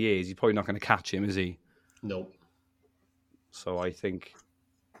stays as he is, he's probably not going to catch him, is he? Nope. So I think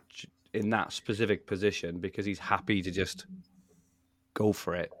in that specific position, because he's happy to just go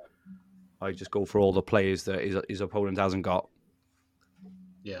for it, I just go for all the players that his opponent hasn't got.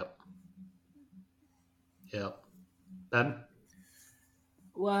 Yeah. Yeah.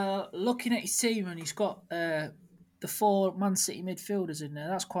 Well, looking at his team, and he's got the 4 Man City midfielders in there.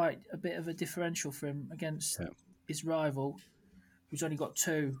 That's quite a bit of a differential for him against his rival, who's only got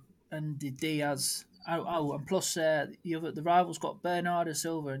 2, and the Diaz. And plus the rival's got Bernardo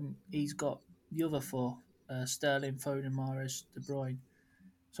Silva, and he's got the other 4: Sterling, Foden, Mahrez, De Bruyne.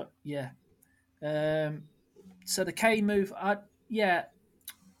 So yeah. So the Kane move,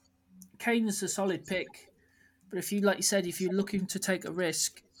 Kane's a solid pick. But if you, like you said, if you're looking to take a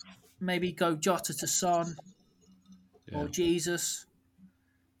risk, maybe go Jota to Son or Jesus.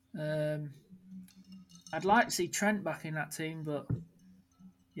 I'd like to see Trent back in that team, but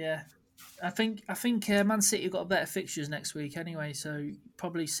yeah, I think Man City have got better fixtures next week anyway, so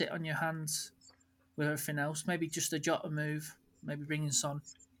probably sit on your hands with everything else. Maybe just a Jota move, maybe bring in Son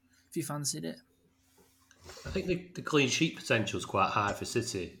if you fancied it. I think the clean sheet potential is quite high for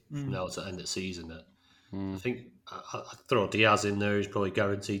City from now to the end of the season. I think I'd throw Diaz in there. He's probably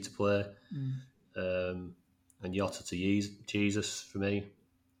guaranteed to play. And Jota to Jesus for me.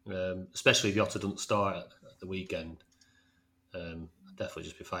 Especially if Jota doesn't start at the weekend. I'd definitely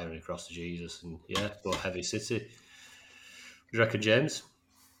just be firing across to Jesus. And go heavy City. What do you reckon, James?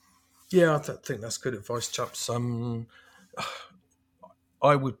 Yeah, I think that's good advice, chaps.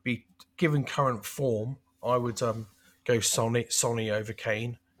 I would be, given current form, I would go Sonny over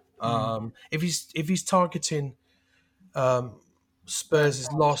Kane. If he's targeting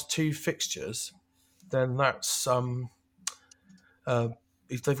Spurs' last 2 fixtures, then that's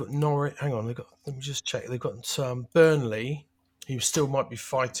if they've got Norwich. Hang on, let me just check. They've got Burnley, who still might be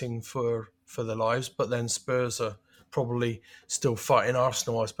fighting for their lives, but then Spurs are probably still fighting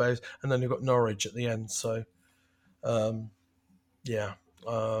Arsenal, I suppose, and then they've got Norwich at the end. So,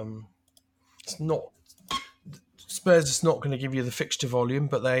 it's not. Spurs is not going to give you the fixture volume,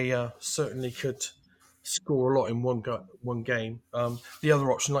 but they certainly could score a lot in one game. The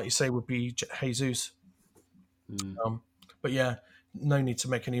other option, like you say, would be Jesus. But yeah, no need to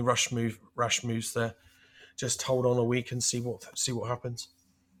make any rash moves there. Just hold on a week and see what happens.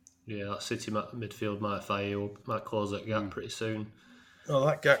 Yeah, that City midfield might close that gap pretty soon. Well,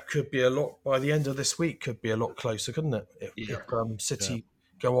 that gap could be a lot by the end of this week. Could be a lot closer, couldn't it? If City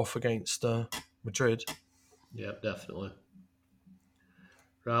go off against Madrid. Yeah, definitely.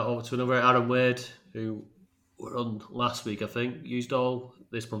 Right, over to another Aaron Wade, who were on last week, I think. Used all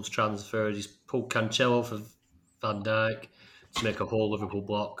this month's transfers. He's pulled Cancelo for Van Dijk to make a whole Liverpool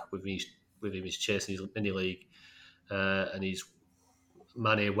block with him. He's chasing his mini league, and he's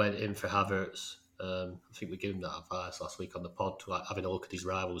Mane went in for Havertz. I think we gave him that advice last week on the pod, having a look at his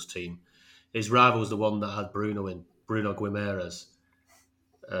rivals' team. His rival's the one that had Bruno Guimaraes,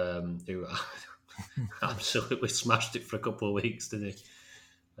 who absolutely smashed it for a couple of weeks, didn't he?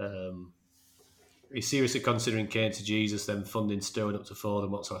 He's seriously considering Kane to Jesus, then funding Sterling up to Foden.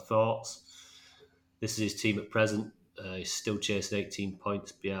 What's our thoughts? This is his team at present. He's still chasing 18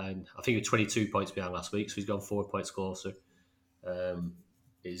 points behind. I think he was 22 points behind last week, so he's gone 4 points closer.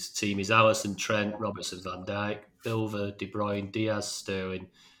 His team is Alisson, Trent, Robertson, Van Dijk, Silva, De Bruyne, Diaz, Sterling,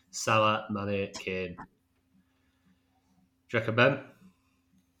 Salah, Mane, Kane. Do you reckon, Ben?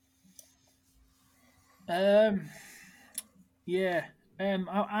 Yeah.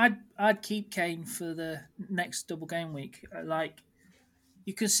 I'd keep Kane for the next double game week.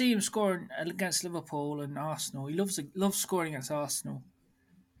 You can see him scoring against Liverpool and Arsenal. He loves scoring against Arsenal.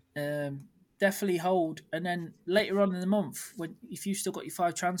 Definitely hold, and then later on in the month, if you've still got your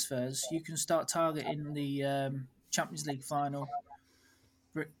 5 transfers, you can start targeting the Champions League final.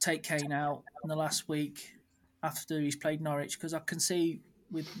 Take Kane out in the last week after he's played Norwich, because I can see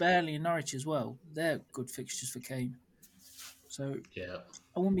with Burnley and Norwich as well, they're good fixtures for Kane. So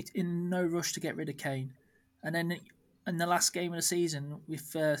I wouldn't be in no rush to get rid of Kane. And then in the last game of the season,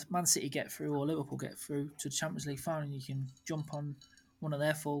 if Man City get through or Liverpool get through to the Champions League final, you can jump on one of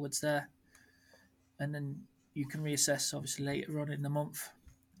their forwards there. And then you can reassess, obviously, later on in the month.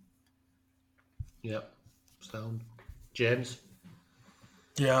 Yeah. Sound. James?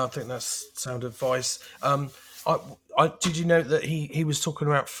 Yeah, I think that's sound advice. Did you know that he was talking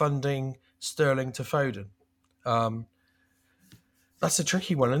about funding Sterling to Foden? That's a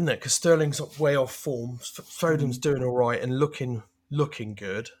tricky one, isn't it? Because Sterling's way off form. Foden's doing all right and looking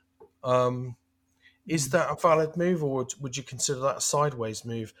good. Is that a valid move, or would you consider that a sideways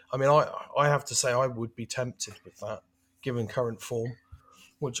move? I mean, I have to say I would be tempted with that, given current form.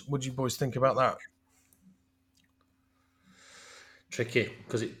 What do you boys think about that? Tricky,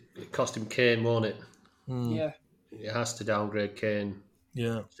 because it cost him Kane, won't it? Yeah. It has to downgrade Kane.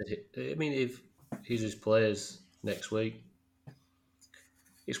 Yeah. I mean, if he's his players next week,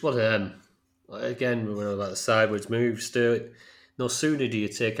 it's one of them. again, we were about the sideways move. Sterling. No sooner do you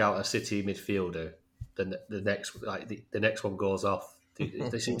take out a City midfielder than the next one goes off.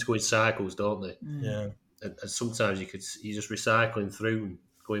 They seem to go in cycles, don't they? Yeah. And sometimes you're just recycling through,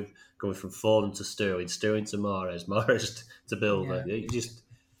 going from Foden to Sterling to Mahrez to Bilder. Yeah.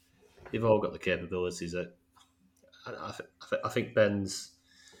 You've all got the capabilities. I think Ben's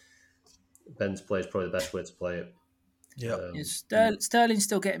play is probably the best way to play it. Yeah. Sterling's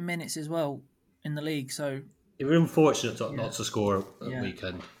still getting minutes as well in the league, so It was unfortunate not to score at Yeah.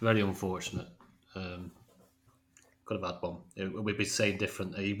 weekend. Very unfortunate. Could have had one. We'd be saying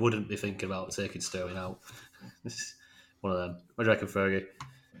different. He wouldn't be thinking about taking Sterling out. It's one of them. What do you reckon, Fergie?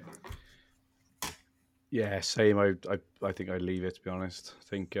 Yeah, same. I think I'd leave it, to be honest. I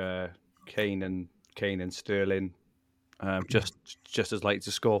think Kane and Sterling just as likely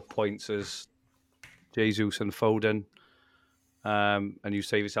to score points as Jesus and Foden. And you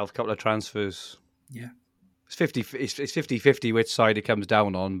save yourself a couple of transfers. yeah. It's 50-50 which side it comes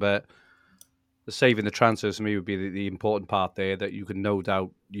down on, but the saving the transfers for me would be the important part there that you can no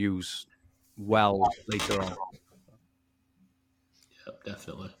doubt use well later on. Yep,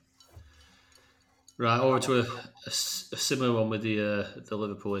 definitely. Right, over to a similar one with the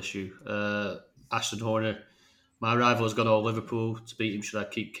Liverpool issue. Ashton Horner, my rival has gone all Liverpool. To beat him, should I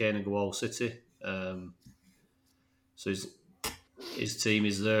keep Kane and go all City? So his team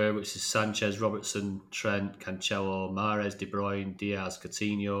is there, which is Sanchez, Robertson, Trent, Cancelo, Mahrez, De Bruyne, Diaz,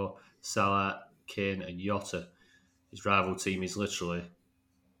 Coutinho, Salah, Kane and Jota. His rival team is literally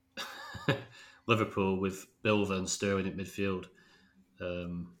Liverpool with Bilder and Sterling at midfield.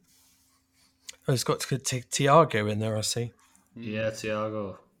 He's got Thiago in there, I see. Yeah,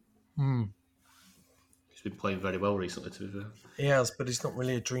 Thiago. He's been playing very well recently, to be fair. He has, but he's not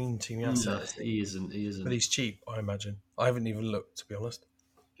really a dream team asset. No, he isn't. But he's cheap, I imagine. I haven't even looked, to be honest.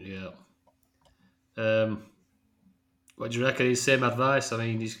 Yeah. What do you reckon? His same advice. I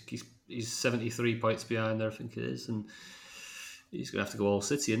mean, he's 73 points behind there, I think it is, and he's going to have to go all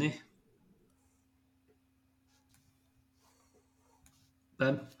City, isn't he?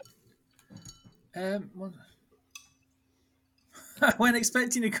 Ben? Well, I wasn't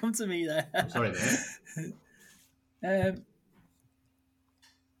expecting to come to me there. Sorry, mate.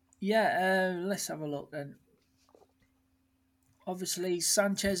 Let's have a look then. Obviously,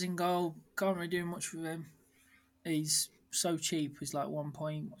 Sanchez in goal, can't really do much with him. He's so cheap, he's like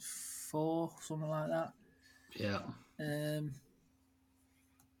 1.4, something like that. Yeah.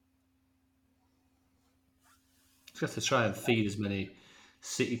 He's got to try and feed as many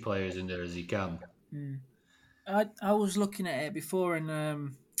City players in there as he can. I was looking at it before, and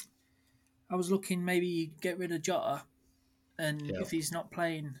I was looking maybe get rid of Jota, and if he's not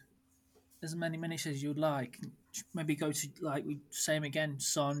playing as many minutes as you'd like, maybe go to, like we same again,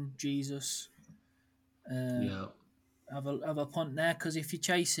 Son, Jesus. Have a punt there, because if you're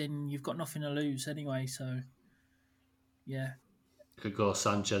chasing, you've got nothing to lose anyway. So, yeah, Could go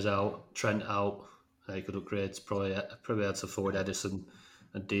Sanchez out, Trent out. He could upgrade. Probably had to forward Edison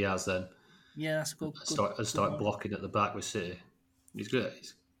and Diaz then. Yeah, that's good. Start blocking at the back with City. He's good.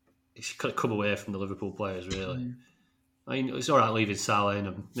 He's got to come away from the Liverpool players, really. I mean, it's all right leaving Salah in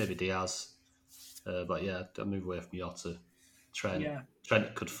and maybe Diaz. But yeah, I'd move away from Jota. Trent. Yeah.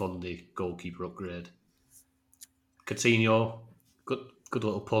 Trent could fund the goalkeeper upgrade. Coutinho, good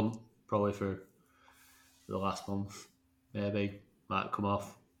little punt, probably for the last month. Maybe. Might come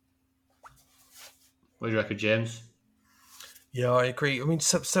off. What do you reckon, James? Yeah, I agree. I mean,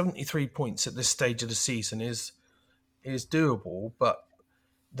 73 points at this stage of the season is doable, but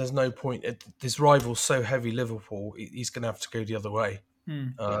there's no point. This rival's so heavy, Liverpool, he's going to have to go the other way.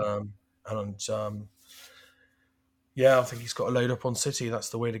 I think he's got to load up on City. That's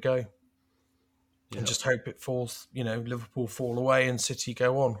the way to go. Yeah. And just hope it falls, Liverpool fall away and City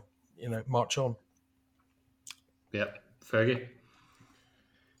go on, march on. Yep. Fergie?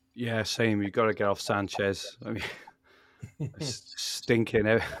 Yeah, same. You've got to get off Sanchez. I mean, it's stinking.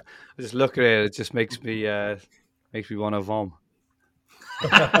 I just look at it; it just makes me want to vom.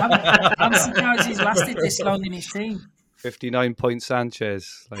 I'm surprised he's lasted this long in his team. 59-point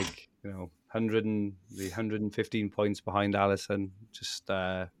Sanchez, 115 points behind Alisson. Just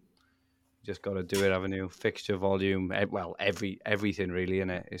got to do it, haven't you? Fixture volume, everything really,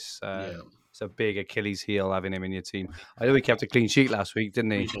 innit? It's a big Achilles heel having him in your team. I know he kept a clean sheet last week,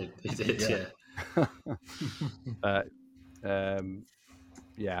 didn't he? He did, yeah.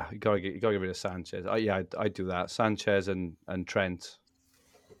 You got to get rid of Sanchez. I'd do that. Sanchez and Trent.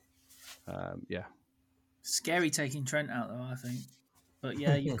 Scary taking Trent out though, I think. But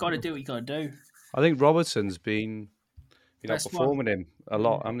yeah, you've got to do what you got to do. I think Robertson's been outperforming him a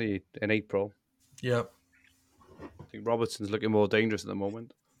lot, haven't he, in April? Yeah. I think Robertson's looking more dangerous at the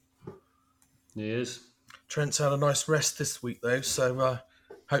moment. He is. Trent's had a nice rest this week, though, so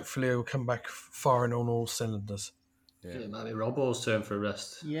hopefully he'll come back firing on all cylinders. Yeah, it might be Robbo's turn for a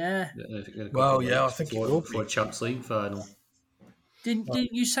rest. Yeah. Well, yeah, I think it will before be. Champions League final.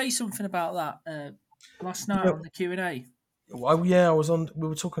 Didn't you say something about that last night on the Q&A? Well, yeah, I was on. We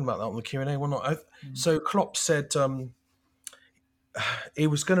were talking about that on the Q&A. Well, not. So Klopp said he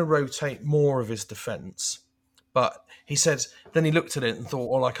was going to rotate more of his defence, but he said then he looked at it and thought,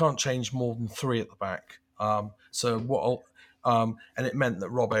 well, I can't change more than 3 at the back. So what? And it meant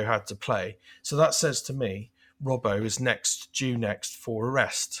that Robbo had to play. So that says to me, Robbo is due next for a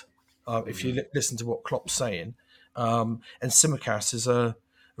rest. If you listen to what Klopp's saying, and Tsimikas is a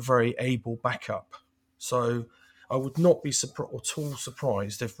very able backup. So I would not be at all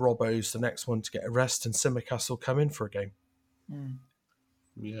surprised if Robbo's the next one to get a rest and Tsimikas will come in for a game.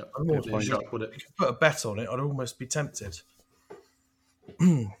 Yeah, I'm would be a shock, would it? If you put a bet on it, I'd almost be tempted.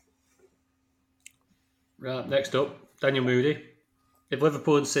 Right, next up, Daniel Moody. If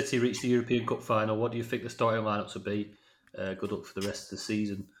Liverpool and City reach the European Cup final, what do you think the starting lineups will be? Good luck for the rest of the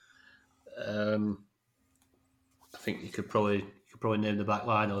season. I think you could probably name the back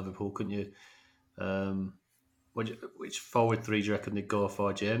line of Liverpool, couldn't you? Which forward 3 do you reckon they'd go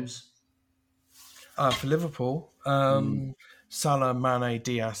for, James? For Liverpool, Salah, Mane,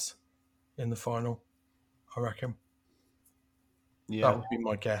 Diaz in the final, I reckon. Yeah. That would be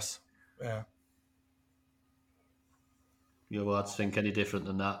my guess. Yeah. You're allowed to think any different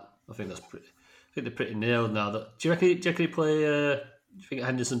than that. I think they're pretty nailed now. Do you reckon he play? Do you think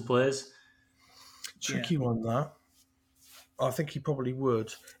Henderson plays? Tricky one, that. I think he probably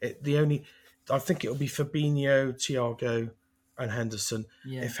would. I think it'll be Fabinho, Thiago, and Henderson.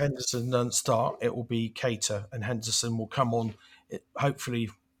 Yeah. If Henderson doesn't start, it will be Keita, and Henderson will come on, hopefully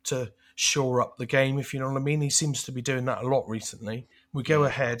to shore up the game. If you know what I mean, he seems to be doing that a lot recently. We go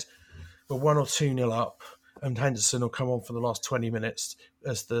ahead, we're 1 or 2-0 up. And Henderson will come on for the last 20 minutes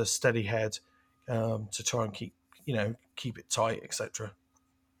as the steady head to try and keep it tight, etc.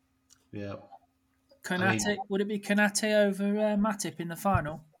 Yeah. Konate, would it be Konate over Matip in the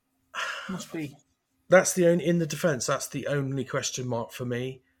final? Must be. That's the only in the defence. That's the only question mark for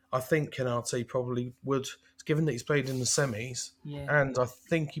me. I think Konate probably would, given that he's played in the semis, and I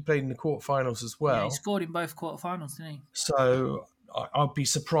think he played in the quarterfinals as well. Yeah, he scored in both quarterfinals, didn't he? So I'd be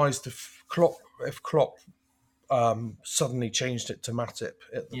surprised if Klopp suddenly changed it to Matip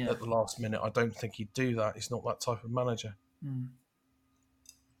at the last minute. I don't think he'd do that. He's not that type of manager.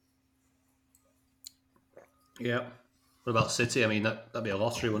 Yeah. What about City? I mean, that'd be a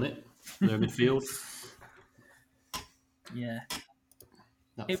lottery, wouldn't it? Their midfield. Yeah.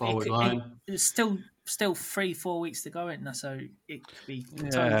 That forward line. It's still 3-4 weeks to go, isn't there? So it could be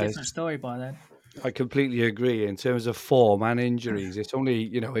a totally different story by then. I completely agree. In terms of form and injuries, it's only,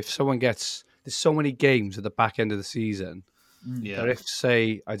 if someone gets... There's so many games at the back end of the season that if,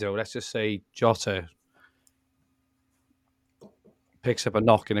 say, let's just say Jota picks up a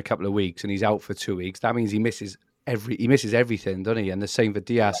knock in a couple of weeks and he's out for 2 weeks, that means he misses everything, doesn't he? And the same for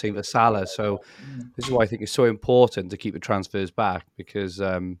Diaz, same for Salah. So this is why I think it's so important to keep the transfers back, because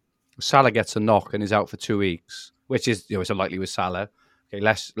Salah gets a knock and is out for 2 weeks, which is, it's unlikely with Salah. Okay,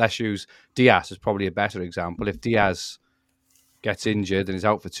 let's use Diaz as probably a better example. If Diaz gets injured and is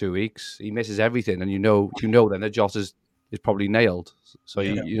out for 2 weeks, he misses everything, and you know then that Jota is probably nailed. So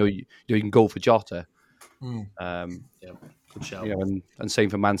you can go for Jota. Good shout. And same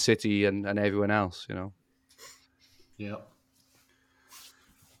for Man City and everyone else. Yeah.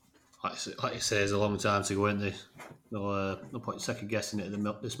 Like you say, there's a long time to go, isn't there? No point second guessing it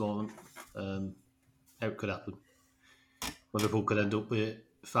at this moment. How it could happen. Liverpool could end up with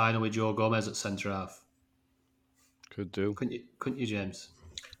final with Joe Gomez at centre half. Could do. Couldn't you, James?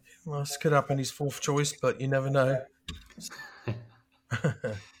 Well, this could happen. He's 4th choice, but you never know.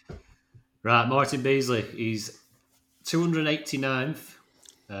 Right, Martin Beasley. He's 289th.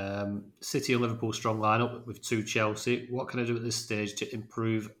 City and Liverpool strong lineup with 2 Chelsea. What can I do at this stage to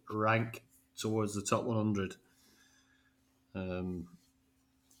improve rank towards the top 100?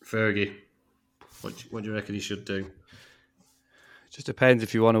 Fergie, what do you reckon he should do? It just depends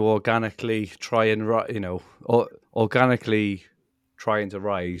if you want to organically try and, organically trying to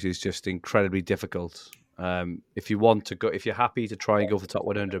rise is just incredibly difficult. If you're happy to try and go for top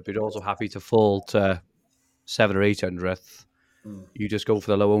 100, but you're also happy to fall to 700 or 800th, you just go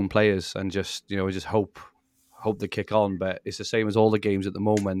for the low owned players and just hope they kick on. But it's the same as all the games at the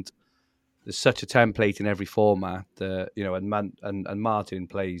moment. There's such a template in every format, and Martin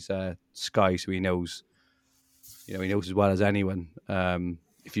plays Sky, so he knows as well as anyone.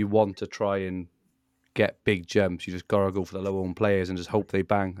 If you want to try and get big jumps. You just gotta go for the low owned players and just hope they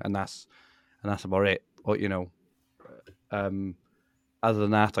bang, and that's about it. Or other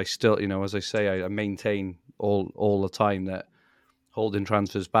than that, I still, as I say, I maintain all the time that holding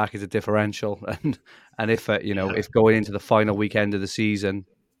transfers back is a differential, and if if going into the final weekend of the season,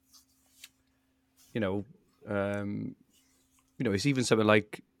 it's even something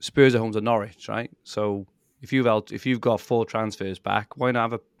like Spurs at home to Norwich, right? So if you've got 4 transfers back, why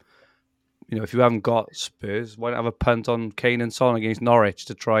not have if you haven't got Spurs, why not have a punt on Kane and Son against Norwich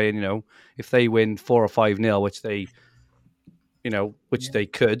to try and if they win 4 or 5-0, which they they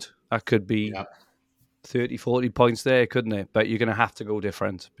could, that could be 30, 40 points there, couldn't it? But you're going to have to go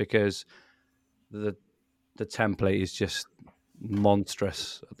different because the template is just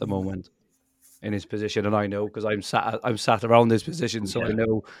monstrous at the moment in his position, and I know because I'm sat around this position, so I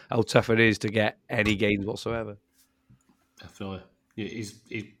know how tough it is to get any gains whatsoever. Definitely, he's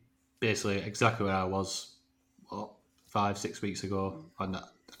basically exactly where I was 5-6 weeks ago, and I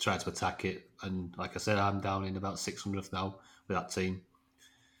tried to attack it, and like I said, I'm down in about 600th now with that team.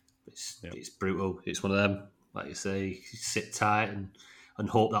 It's brutal. It's one of them, like you say, you sit tight and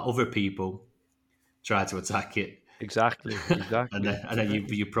hope that other people try to attack it. Exactly. and then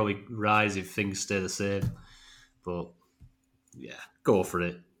you probably rise if things stay the same. But yeah, go for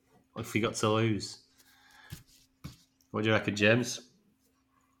it. What have you got to lose? What do you reckon, James?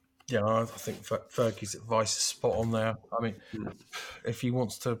 Yeah, I think Fergie's advice is spot on there. I mean, if he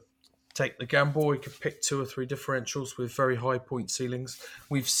wants to take the gamble, he could pick 2 or 3 differentials with very high point ceilings.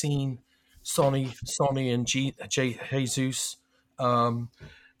 We've seen Sonny and Jesus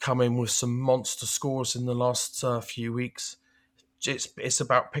come in with some monster scores in the last few weeks. It's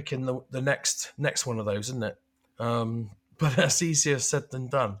about picking the next one of those, isn't it? But that's easier said than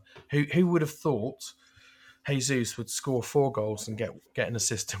done. Who would have thought Jesus would score 4 goals and get an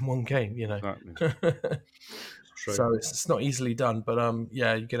assist in one game? Exactly. So it's not easily done. But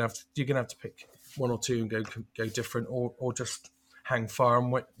you're gonna have to pick 1 or 2 and go different, or just hang fire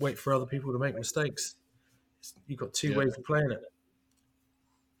and wait for other people to make mistakes. You've got 2 ways of playing it.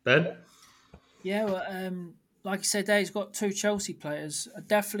 Ben? Yeah, well, like you said, he's got 2 Chelsea players. I'd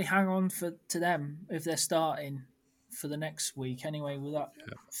definitely hang on to them if they're starting for the next week anyway, with that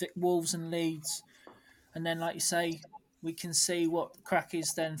Wolves and Leeds. And then, like you say, we can see what the crack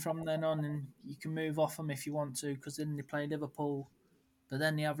is then from then on, and you can move off them if you want to, because then they play Liverpool. But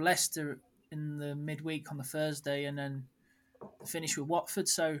then you have Leicester in the midweek on the Thursday, and then finish with Watford.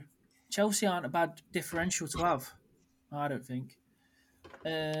 So Chelsea aren't a bad differential to have, I don't think.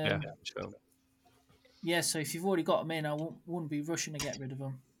 Sure. Yeah, so if you've already got them in, I wouldn't be rushing to get rid of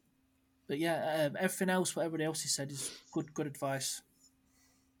them. But yeah, everything else, what everybody else has said, is good advice.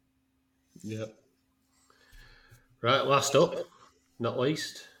 Yeah. Right, last up, not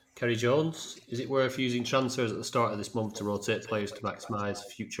least, Kerry Jones. Is it worth using transfers at the start of this month to rotate players to maximise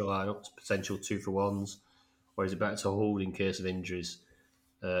future lineups, potential 2-for-1s, or is it better to hold in case of injuries?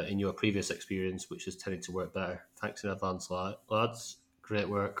 In your previous experience, which has tended to work better. Thanks in advance, lads. Great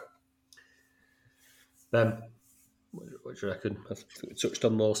work. Ben, what do you reckon? I think we touched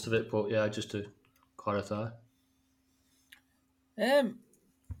on most of it, but yeah, just to clarify.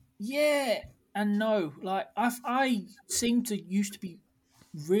 Yeah and no. Like I seem to used to be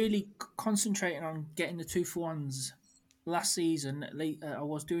really concentrating on getting the 2-for-1s last season. I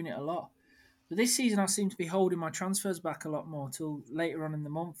was doing it a lot. But this season, I seem to be holding my transfers back a lot more till later on in the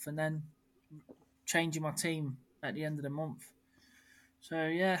month, and then changing my team at the end of the month. So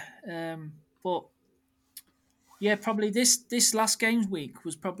yeah, but yeah, probably this last games week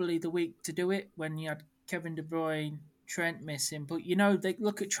was probably the week to do it when you had Kevin De Bruyne, Trent missing. But they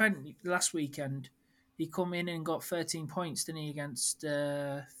look at Trent last weekend. He come in and got 13 points, didn't he, against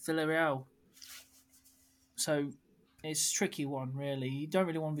Villarreal? So it's a tricky one, really. You don't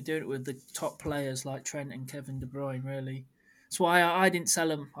really want to be doing it with the top players like Trent and Kevin De Bruyne, really. That's why I didn't sell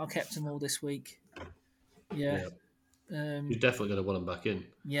them. I kept them all this week. Yeah. You're definitely going to want them back in.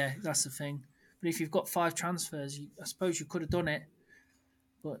 Yeah, that's the thing. But if you've got 5 transfers, I suppose you could have done it.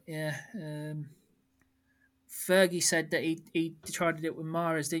 But yeah, Fergie said that he tried it with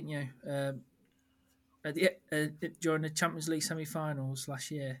Mahrez, didn't you? During the Champions League semi-finals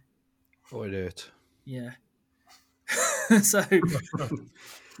last year. Oh, it hurt. Yeah. So,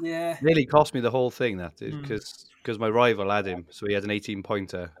 yeah. Nearly cost me the whole thing, that did, because my rival had him, so he had an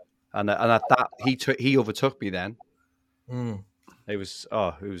 18-pointer, and at that he overtook me then. It was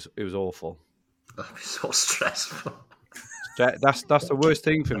awful. That'd be so stressful. That's the worst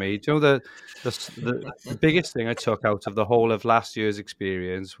thing for me. Do you know the biggest thing I took out of the whole of last year's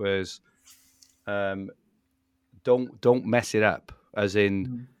experience was, don't mess it up. As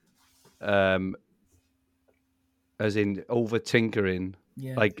in, as in over tinkering,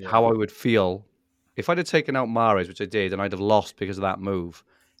 Yeah. like how I would feel if I'd have taken out Mahrez, which I did, and I'd have lost because of that move.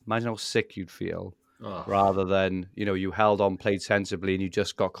 Imagine how sick you'd feel, rather than you held on, played sensibly, and you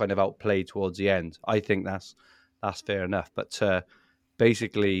just got kind of outplayed towards the end. I think that's fair enough, but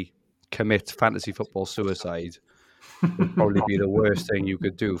basically commit fantasy football suicide would probably be the worst thing you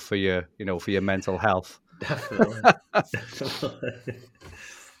could do for your mental health. Definitely.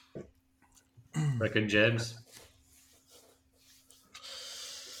 Reckon, James?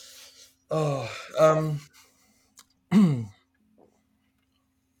 Oh,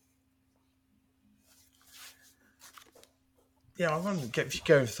 yeah, if you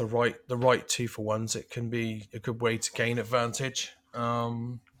go for the right 2-for-1s, it can be a good way to gain advantage.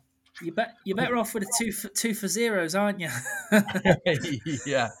 You're better off with a two for zeros, aren't you?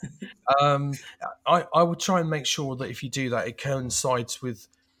 Yeah. I would try and make sure that if you do that, it coincides with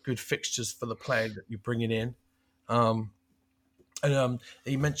good fixtures for the player that you're bringing in.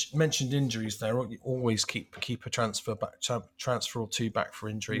 You mentioned injuries there. You always keep a transfer or two back for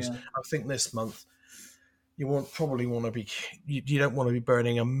injuries. Yeah. I think this month you don't want to be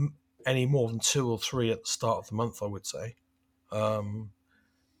burning any more than 2 or 3 at the start of the month, I would say.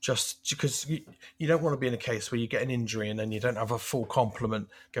 Just because you don't want to be in a case where you get an injury and then you don't have a full complement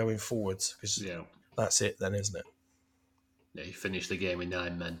going forwards, because that's it then, isn't it? Yeah, you finish the game with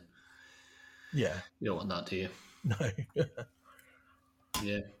 9 men. Yeah. You don't want that, do you? No.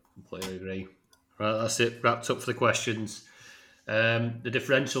 Yeah, completely agree. Right, that's it. Wrapped up for the questions. The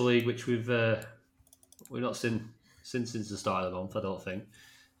differential league, which we've not seen since the start of the month, I don't think.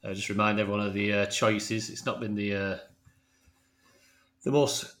 Just remind everyone of the choices. It's not been the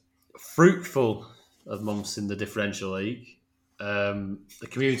most fruitful of months in the differential league. The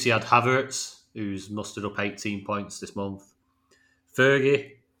community had Havertz, who's mustered up 18 points this month.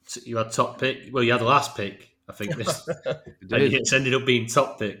 Fergie, you had top pick. Well, you had the last pick, I think. And it's ended up being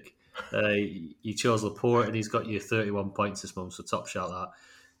top pick. You chose Laporte, and he's got you 31 points this month, so top shout that.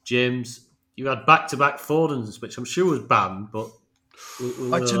 James, you had back-to-back Fodens, which I'm sure was banned, but...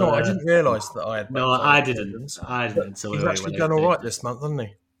 I didn't realise that I had... No, I didn't. Until he's actually done all right this month, hasn't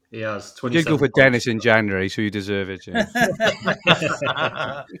he? He has. You did go for Dennis in January, so you deserve it, James.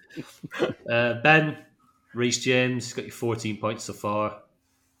 Ben, Reece James, got you 14 points so far.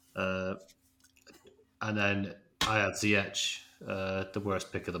 And then I had Ziyech, the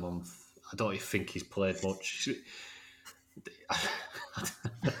worst pick of the month. I don't even think he's played much. He's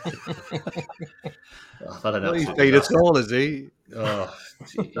played at all, is he? Oh,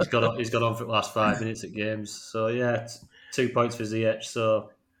 he's got on for the last 5 minutes at games. So yeah, 2 points for Ziyech.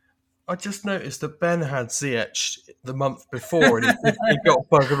 So I just noticed that Ben had Ziyech the month before, and he got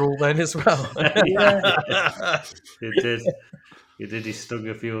buggered all then as well. He did. He stung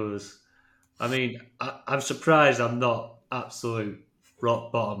a few of us. I mean, I'm surprised I'm not absolute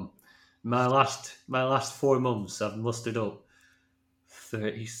rock bottom. My last 4 months, I've mustered up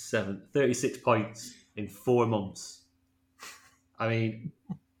 36 points in 4 months. I mean,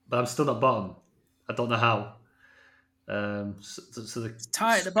 but I'm still not bottom. I don't know how. It's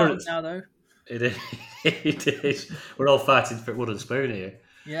tight at the bottom now, though. It is. We're all fighting for wooden spoon here.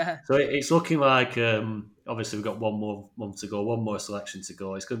 Yeah. So it's looking like, obviously, we've got one more month to go, one more selection to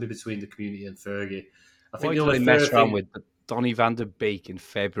go. It's going to be between the community and Fergie. I think the only mess around with Donny van der Beek in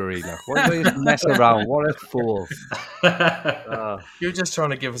February. Look. Why do you mess around? What a fool. You were just trying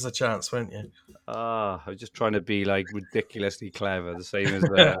to give us a chance, weren't you? I was just trying to be like ridiculously clever, the same as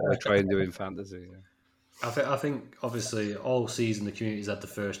I try and do in fantasy. Yeah. I think, obviously, all season the community's had the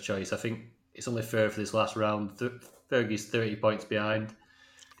first choice. I think it's only fair for this last round. Fergie's 30 points behind.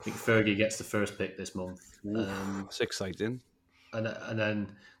 I think Fergie gets the first pick this month. That's exciting. And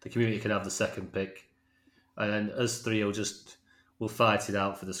then the community can have the second pick. And then us three we'll fight it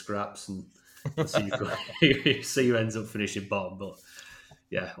out for the scraps and see who ends up finishing bottom. But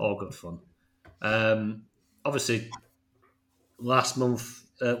yeah, all good fun. Obviously, last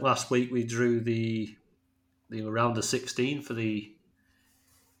week we drew the round of 16 for the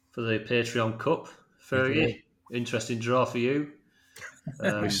Patreon Cup. Fergie, interesting draw for you.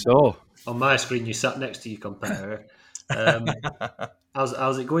 We saw on my screen you sat next to your competitor.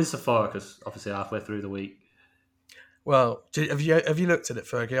 How's it going so far? Because obviously halfway through the week. Well, have you looked at it,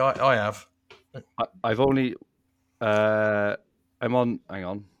 Fergie? I have. I've only. I'm on. Hang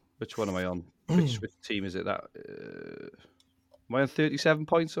on. Which one am I on? Which team is it? That am I on 37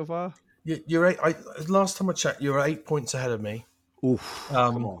 points so far? You're 8. Last time I checked, you were 8 points ahead of me. Oof.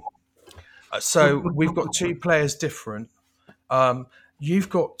 Come on. So we've got 2 players different. You've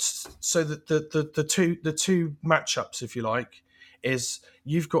got the two matchups, if you like, is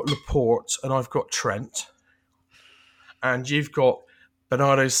you've got Laporte and I've got Trent. and you've got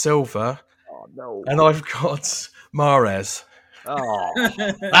Bernardo Silva, Oh no! and I've got Mahrez. Oh,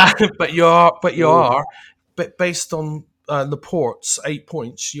 but you are, but based on Laporte's 8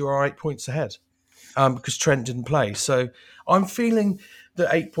 points, you are 8 points ahead because Trent didn't play. So I'm feeling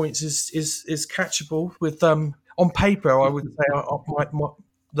that 8 points is catchable. With on paper, I would say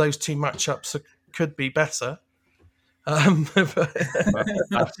those two matchups could be better. that's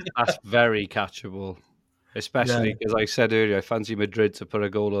very catchable, especially because I said earlier I fancy Madrid to put a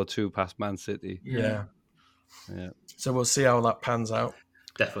goal or two past Man City. Yeah. Yeah. So we'll see how that pans out.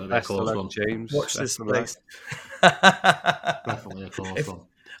 Definitely a Best of close luck, one. James. Watch Best this of luck. space. Definitely a close one.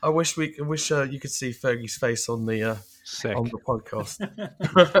 I wish you could see Fergie's face on the Sick. on the podcast.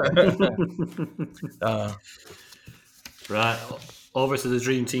 Right, over to the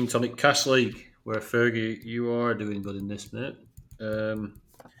Dream Team Tonic Cash League, where Fergie, you are doing good in this, mate. Do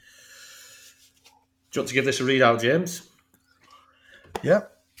you want to give this a readout, James?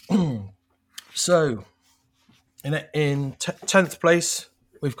 Yep. So, in 10th place,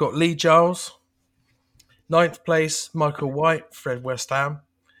 we've got Lee Giles. 9th place, Michael White, Fred West Ham.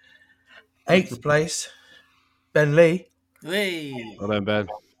 8th place, Ben Lee. Hey. Well done, Ben.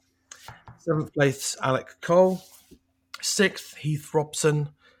 7th place, Alec Cole. 6th, Heath Robson.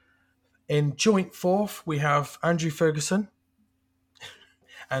 In joint 4th, we have Andrew Ferguson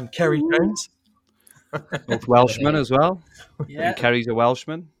and Kerry Jones. Both Welshmen as well. Yeah. Kerry's a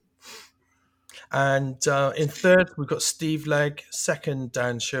Welshman. And in 3rd, we've got Steve Legg. 2nd,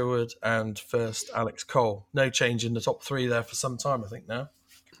 Dan Sherwood. And 1st, Alex Cole. No change in the top 3 there for some time, I think, now.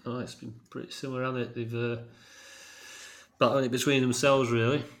 Oh, it's been pretty similar, hasn't it? They've battling it between themselves,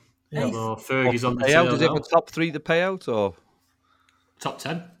 really. Yeah. Well, Fergie's on the Payout, tail is it now. for top 3 the payout or Top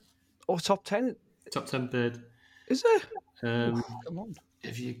 10. top 10? Top 10 bid. Is it? Um, Come on.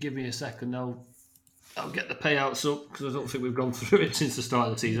 if you give me a second, I'll get the payouts up because I don't think we've gone through it since the start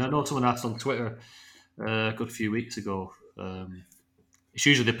of the season. I know someone asked on Twitter a good few weeks ago. It's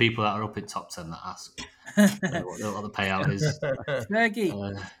usually the people that are up in top 10 that ask what the payout is.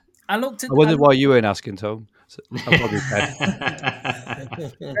 Fergie, I looked at. I wondered why you weren't asking, Tom. So I'll probably say.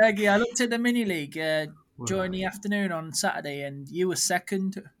 Fergie, I looked at the mini league during the afternoon on Saturday, and you were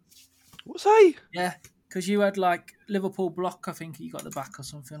 2nd. Was I? Yeah, because you had like Liverpool block. I think you got the back or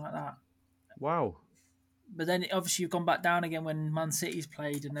something like that. Wow. But then obviously you've gone back down again when Man City's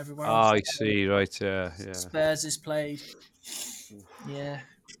played and everyone Oh, else. I see. Right. Yeah. Yeah. Spurs has played. Yeah.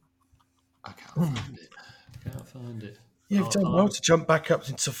 I can't find it. Yeah, you've done well to jump back up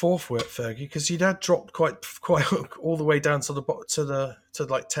into 4th with Fergie, because you'd had dropped quite all the way down to the to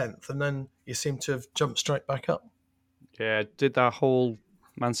like 10th, and then you seem to have jumped straight back up. Yeah. Did that whole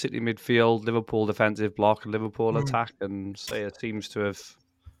Man City midfield, Liverpool defensive block, and Liverpool attack, and say it seems to have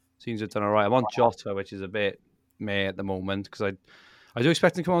done all right. I'm on Jota, which is a bit meh at the moment because I do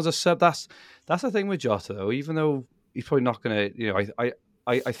expect him to come on as a sub. That's the thing with Jota though. Even though he's probably not going to, you know,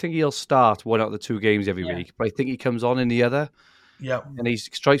 I think he'll start one out of the 2 games every week, but I think he comes on in the other. Yeah, and he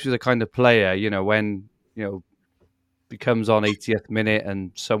strikes me as the kind of player, you know, when he comes on 80th minute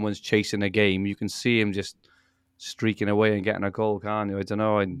and someone's chasing a game, you can see him just streaking away and getting a goal, can't you? I don't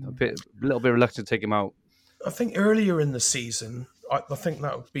know. I'm a little bit reluctant to take him out. I think earlier in the season, I think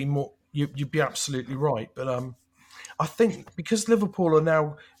that would be more. You'd be absolutely right, but I think because Liverpool are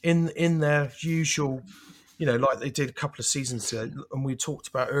now in their usual, you know, like they did a couple of seasons ago, and we talked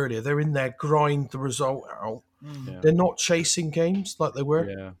about earlier, they're in there grind the result out. Yeah. They're not chasing games like they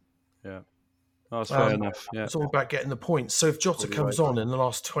were. Yeah. Oh, that's fair enough. Yeah. It's all about getting the points. So if Jota comes on in the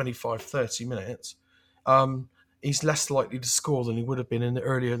last 25, 30 minutes, he's less likely to score than he would have been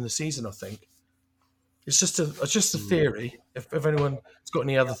earlier in the season, I think. It's just a theory. If anyone's got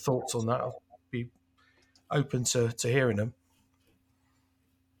any other thoughts on that, I'll be open to hearing them.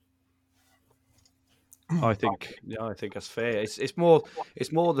 I think that's fair. It's more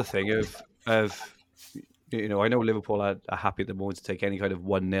the thing of you know, I know Liverpool are happy at the moment to take any kind of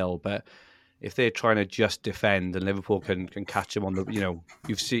 1-0, but if they're trying to just defend and Liverpool can catch them on the, you know,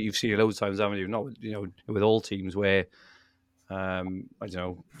 you've seen it loads of times, haven't you? Not, you know, with all teams where I don't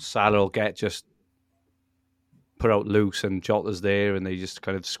know, Salah will get just put out loose and Jota's there and they just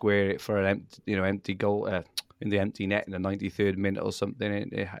kind of square it for an empty goal in the empty net in the 93rd minute or something.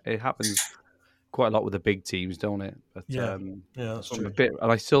 It happens quite a lot with the big teams, don't it? But, that's so true.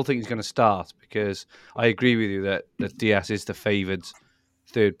 and I still think he's going to start because I agree with you that Diaz is the favoured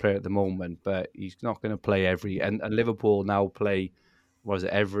 3rd player at the moment, but he's not going to play and Liverpool now play,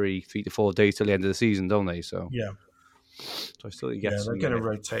 every 3 to 4 days till the end of the season, don't they? So I still think they're going to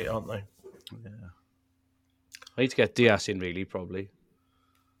rotate, aren't they? Yeah. I need to get Diaz in, really, probably.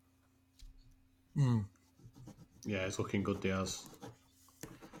 Yeah, it's looking good, Diaz.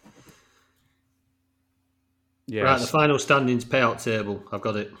 Yes. Right, the final standings payout table. I've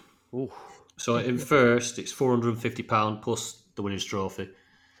got it. Ooh, So in first, it's £450 plus the winners' trophy.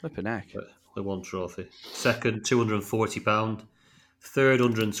 flipping heck. The one trophy. Second, £240. Third,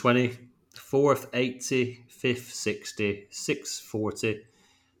 120. Fourth, 80. Fifth, 60. Sixth, 40.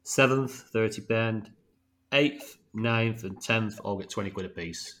 Seventh, 30 bend. Eighth, 9th, and 10th all get 20 quid a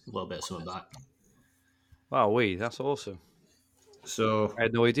piece. A little bit of something back. Wow, that's awesome. So I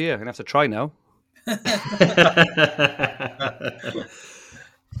had no idea. I'm going to have to try now.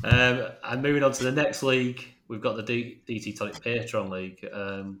 And moving on to the next league, we've got the DT Tonic Patreon League,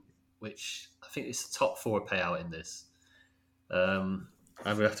 which I think is the top 4 payout in this. I'm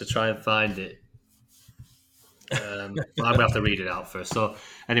going to have to try and find it. I'm going to have to read it out first. So,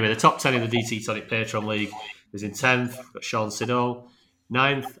 anyway, the top 10 in the DT Tonic Patreon League is in 10th, got Sean Siddall.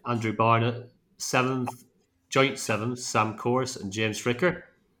 9th, Andrew Barnett. 7th, joint 7th, Sam Corse and James Fricker.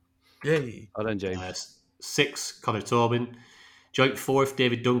 Yay. Well done, James. 6th, Connor Tobin. Joint 4th,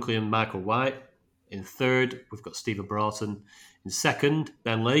 David Dunkley and Michael White. In 3rd, we've got Stephen Broughton. In 2nd,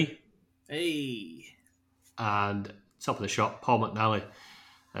 Ben Lee. Hey. And top of the shop, Paul McNally.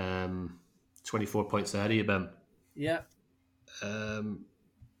 24 points ahead of you, Ben. Yeah.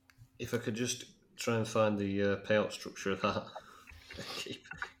 If I could just try and find the payout structure of that.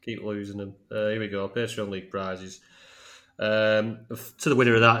 keep losing them. Here we go. Patreon League prizes. To the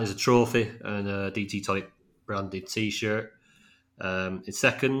winner of that is a trophy and a DT Tonic branded T-shirt. In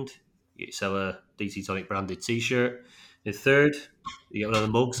second, you get yourself a DT Tonic branded T-shirt. In third, you get one of the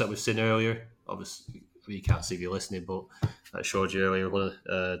mugs that we've seen earlier. Obviously, you can't see if you're listening, but I showed you earlier one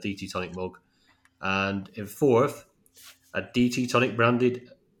DT Tonic mug. And in fourth, a DT Tonic branded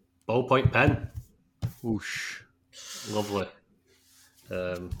ballpoint pen. Whoosh. Lovely.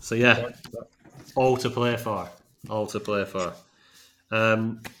 So yeah, all to play for. All to play for.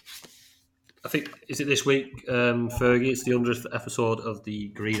 I think, is it this week, Fergie? It's the 100th episode of the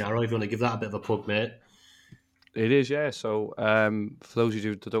Green Arrow. If you want to give that a bit of a plug, mate. It is, yeah. So for those of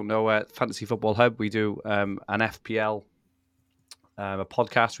you that don't know, at Fantasy Football Hub, we do an FPL, a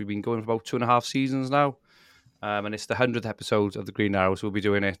podcast. We've been going for about 2.5 seasons now. And it's the 100th episode of the Green Arrow. So we'll be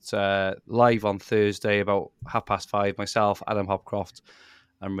doing it live on Thursday about 5:30. Myself, Adam Hopcroft,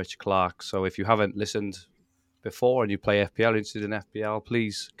 and Rich Clark. So if you haven't listened before and you play FPL, interested in FPL,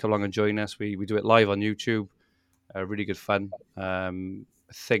 please come along and join us. We do it live on YouTube. Really good fun. I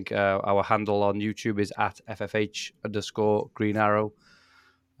think our handle on YouTube is at FFH_Green Arrow.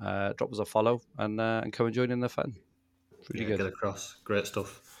 Drop us a follow and come and join in the fun. It's really good. Get across. Great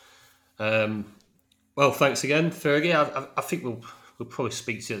stuff. Well, thanks again, Fergie. I think we'll probably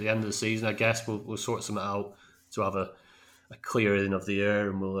speak to you at the end of the season. I guess we'll sort something out to have a clearing of the year,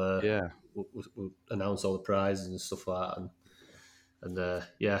 and we'll announce all the prizes and stuff like that. And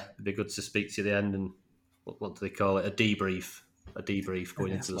it'd be good to speak to you at the end. And what do they call it? A debrief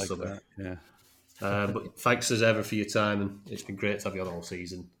going into the summer. That, yeah. But thanks as ever for your time, and it's been great to have you on all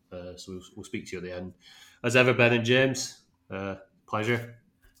season. So we'll speak to you at the end. As ever, Ben and James, pleasure.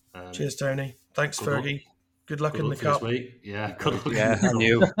 Cheers, Tony. Thanks, good Fergie. Luck. Good luck in the for cup. This week. Yeah, good luck. Yeah, and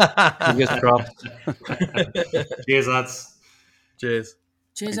you. Fingers crossed. Cheers, lads. Cheers.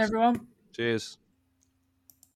 Cheers, everyone. Cheers.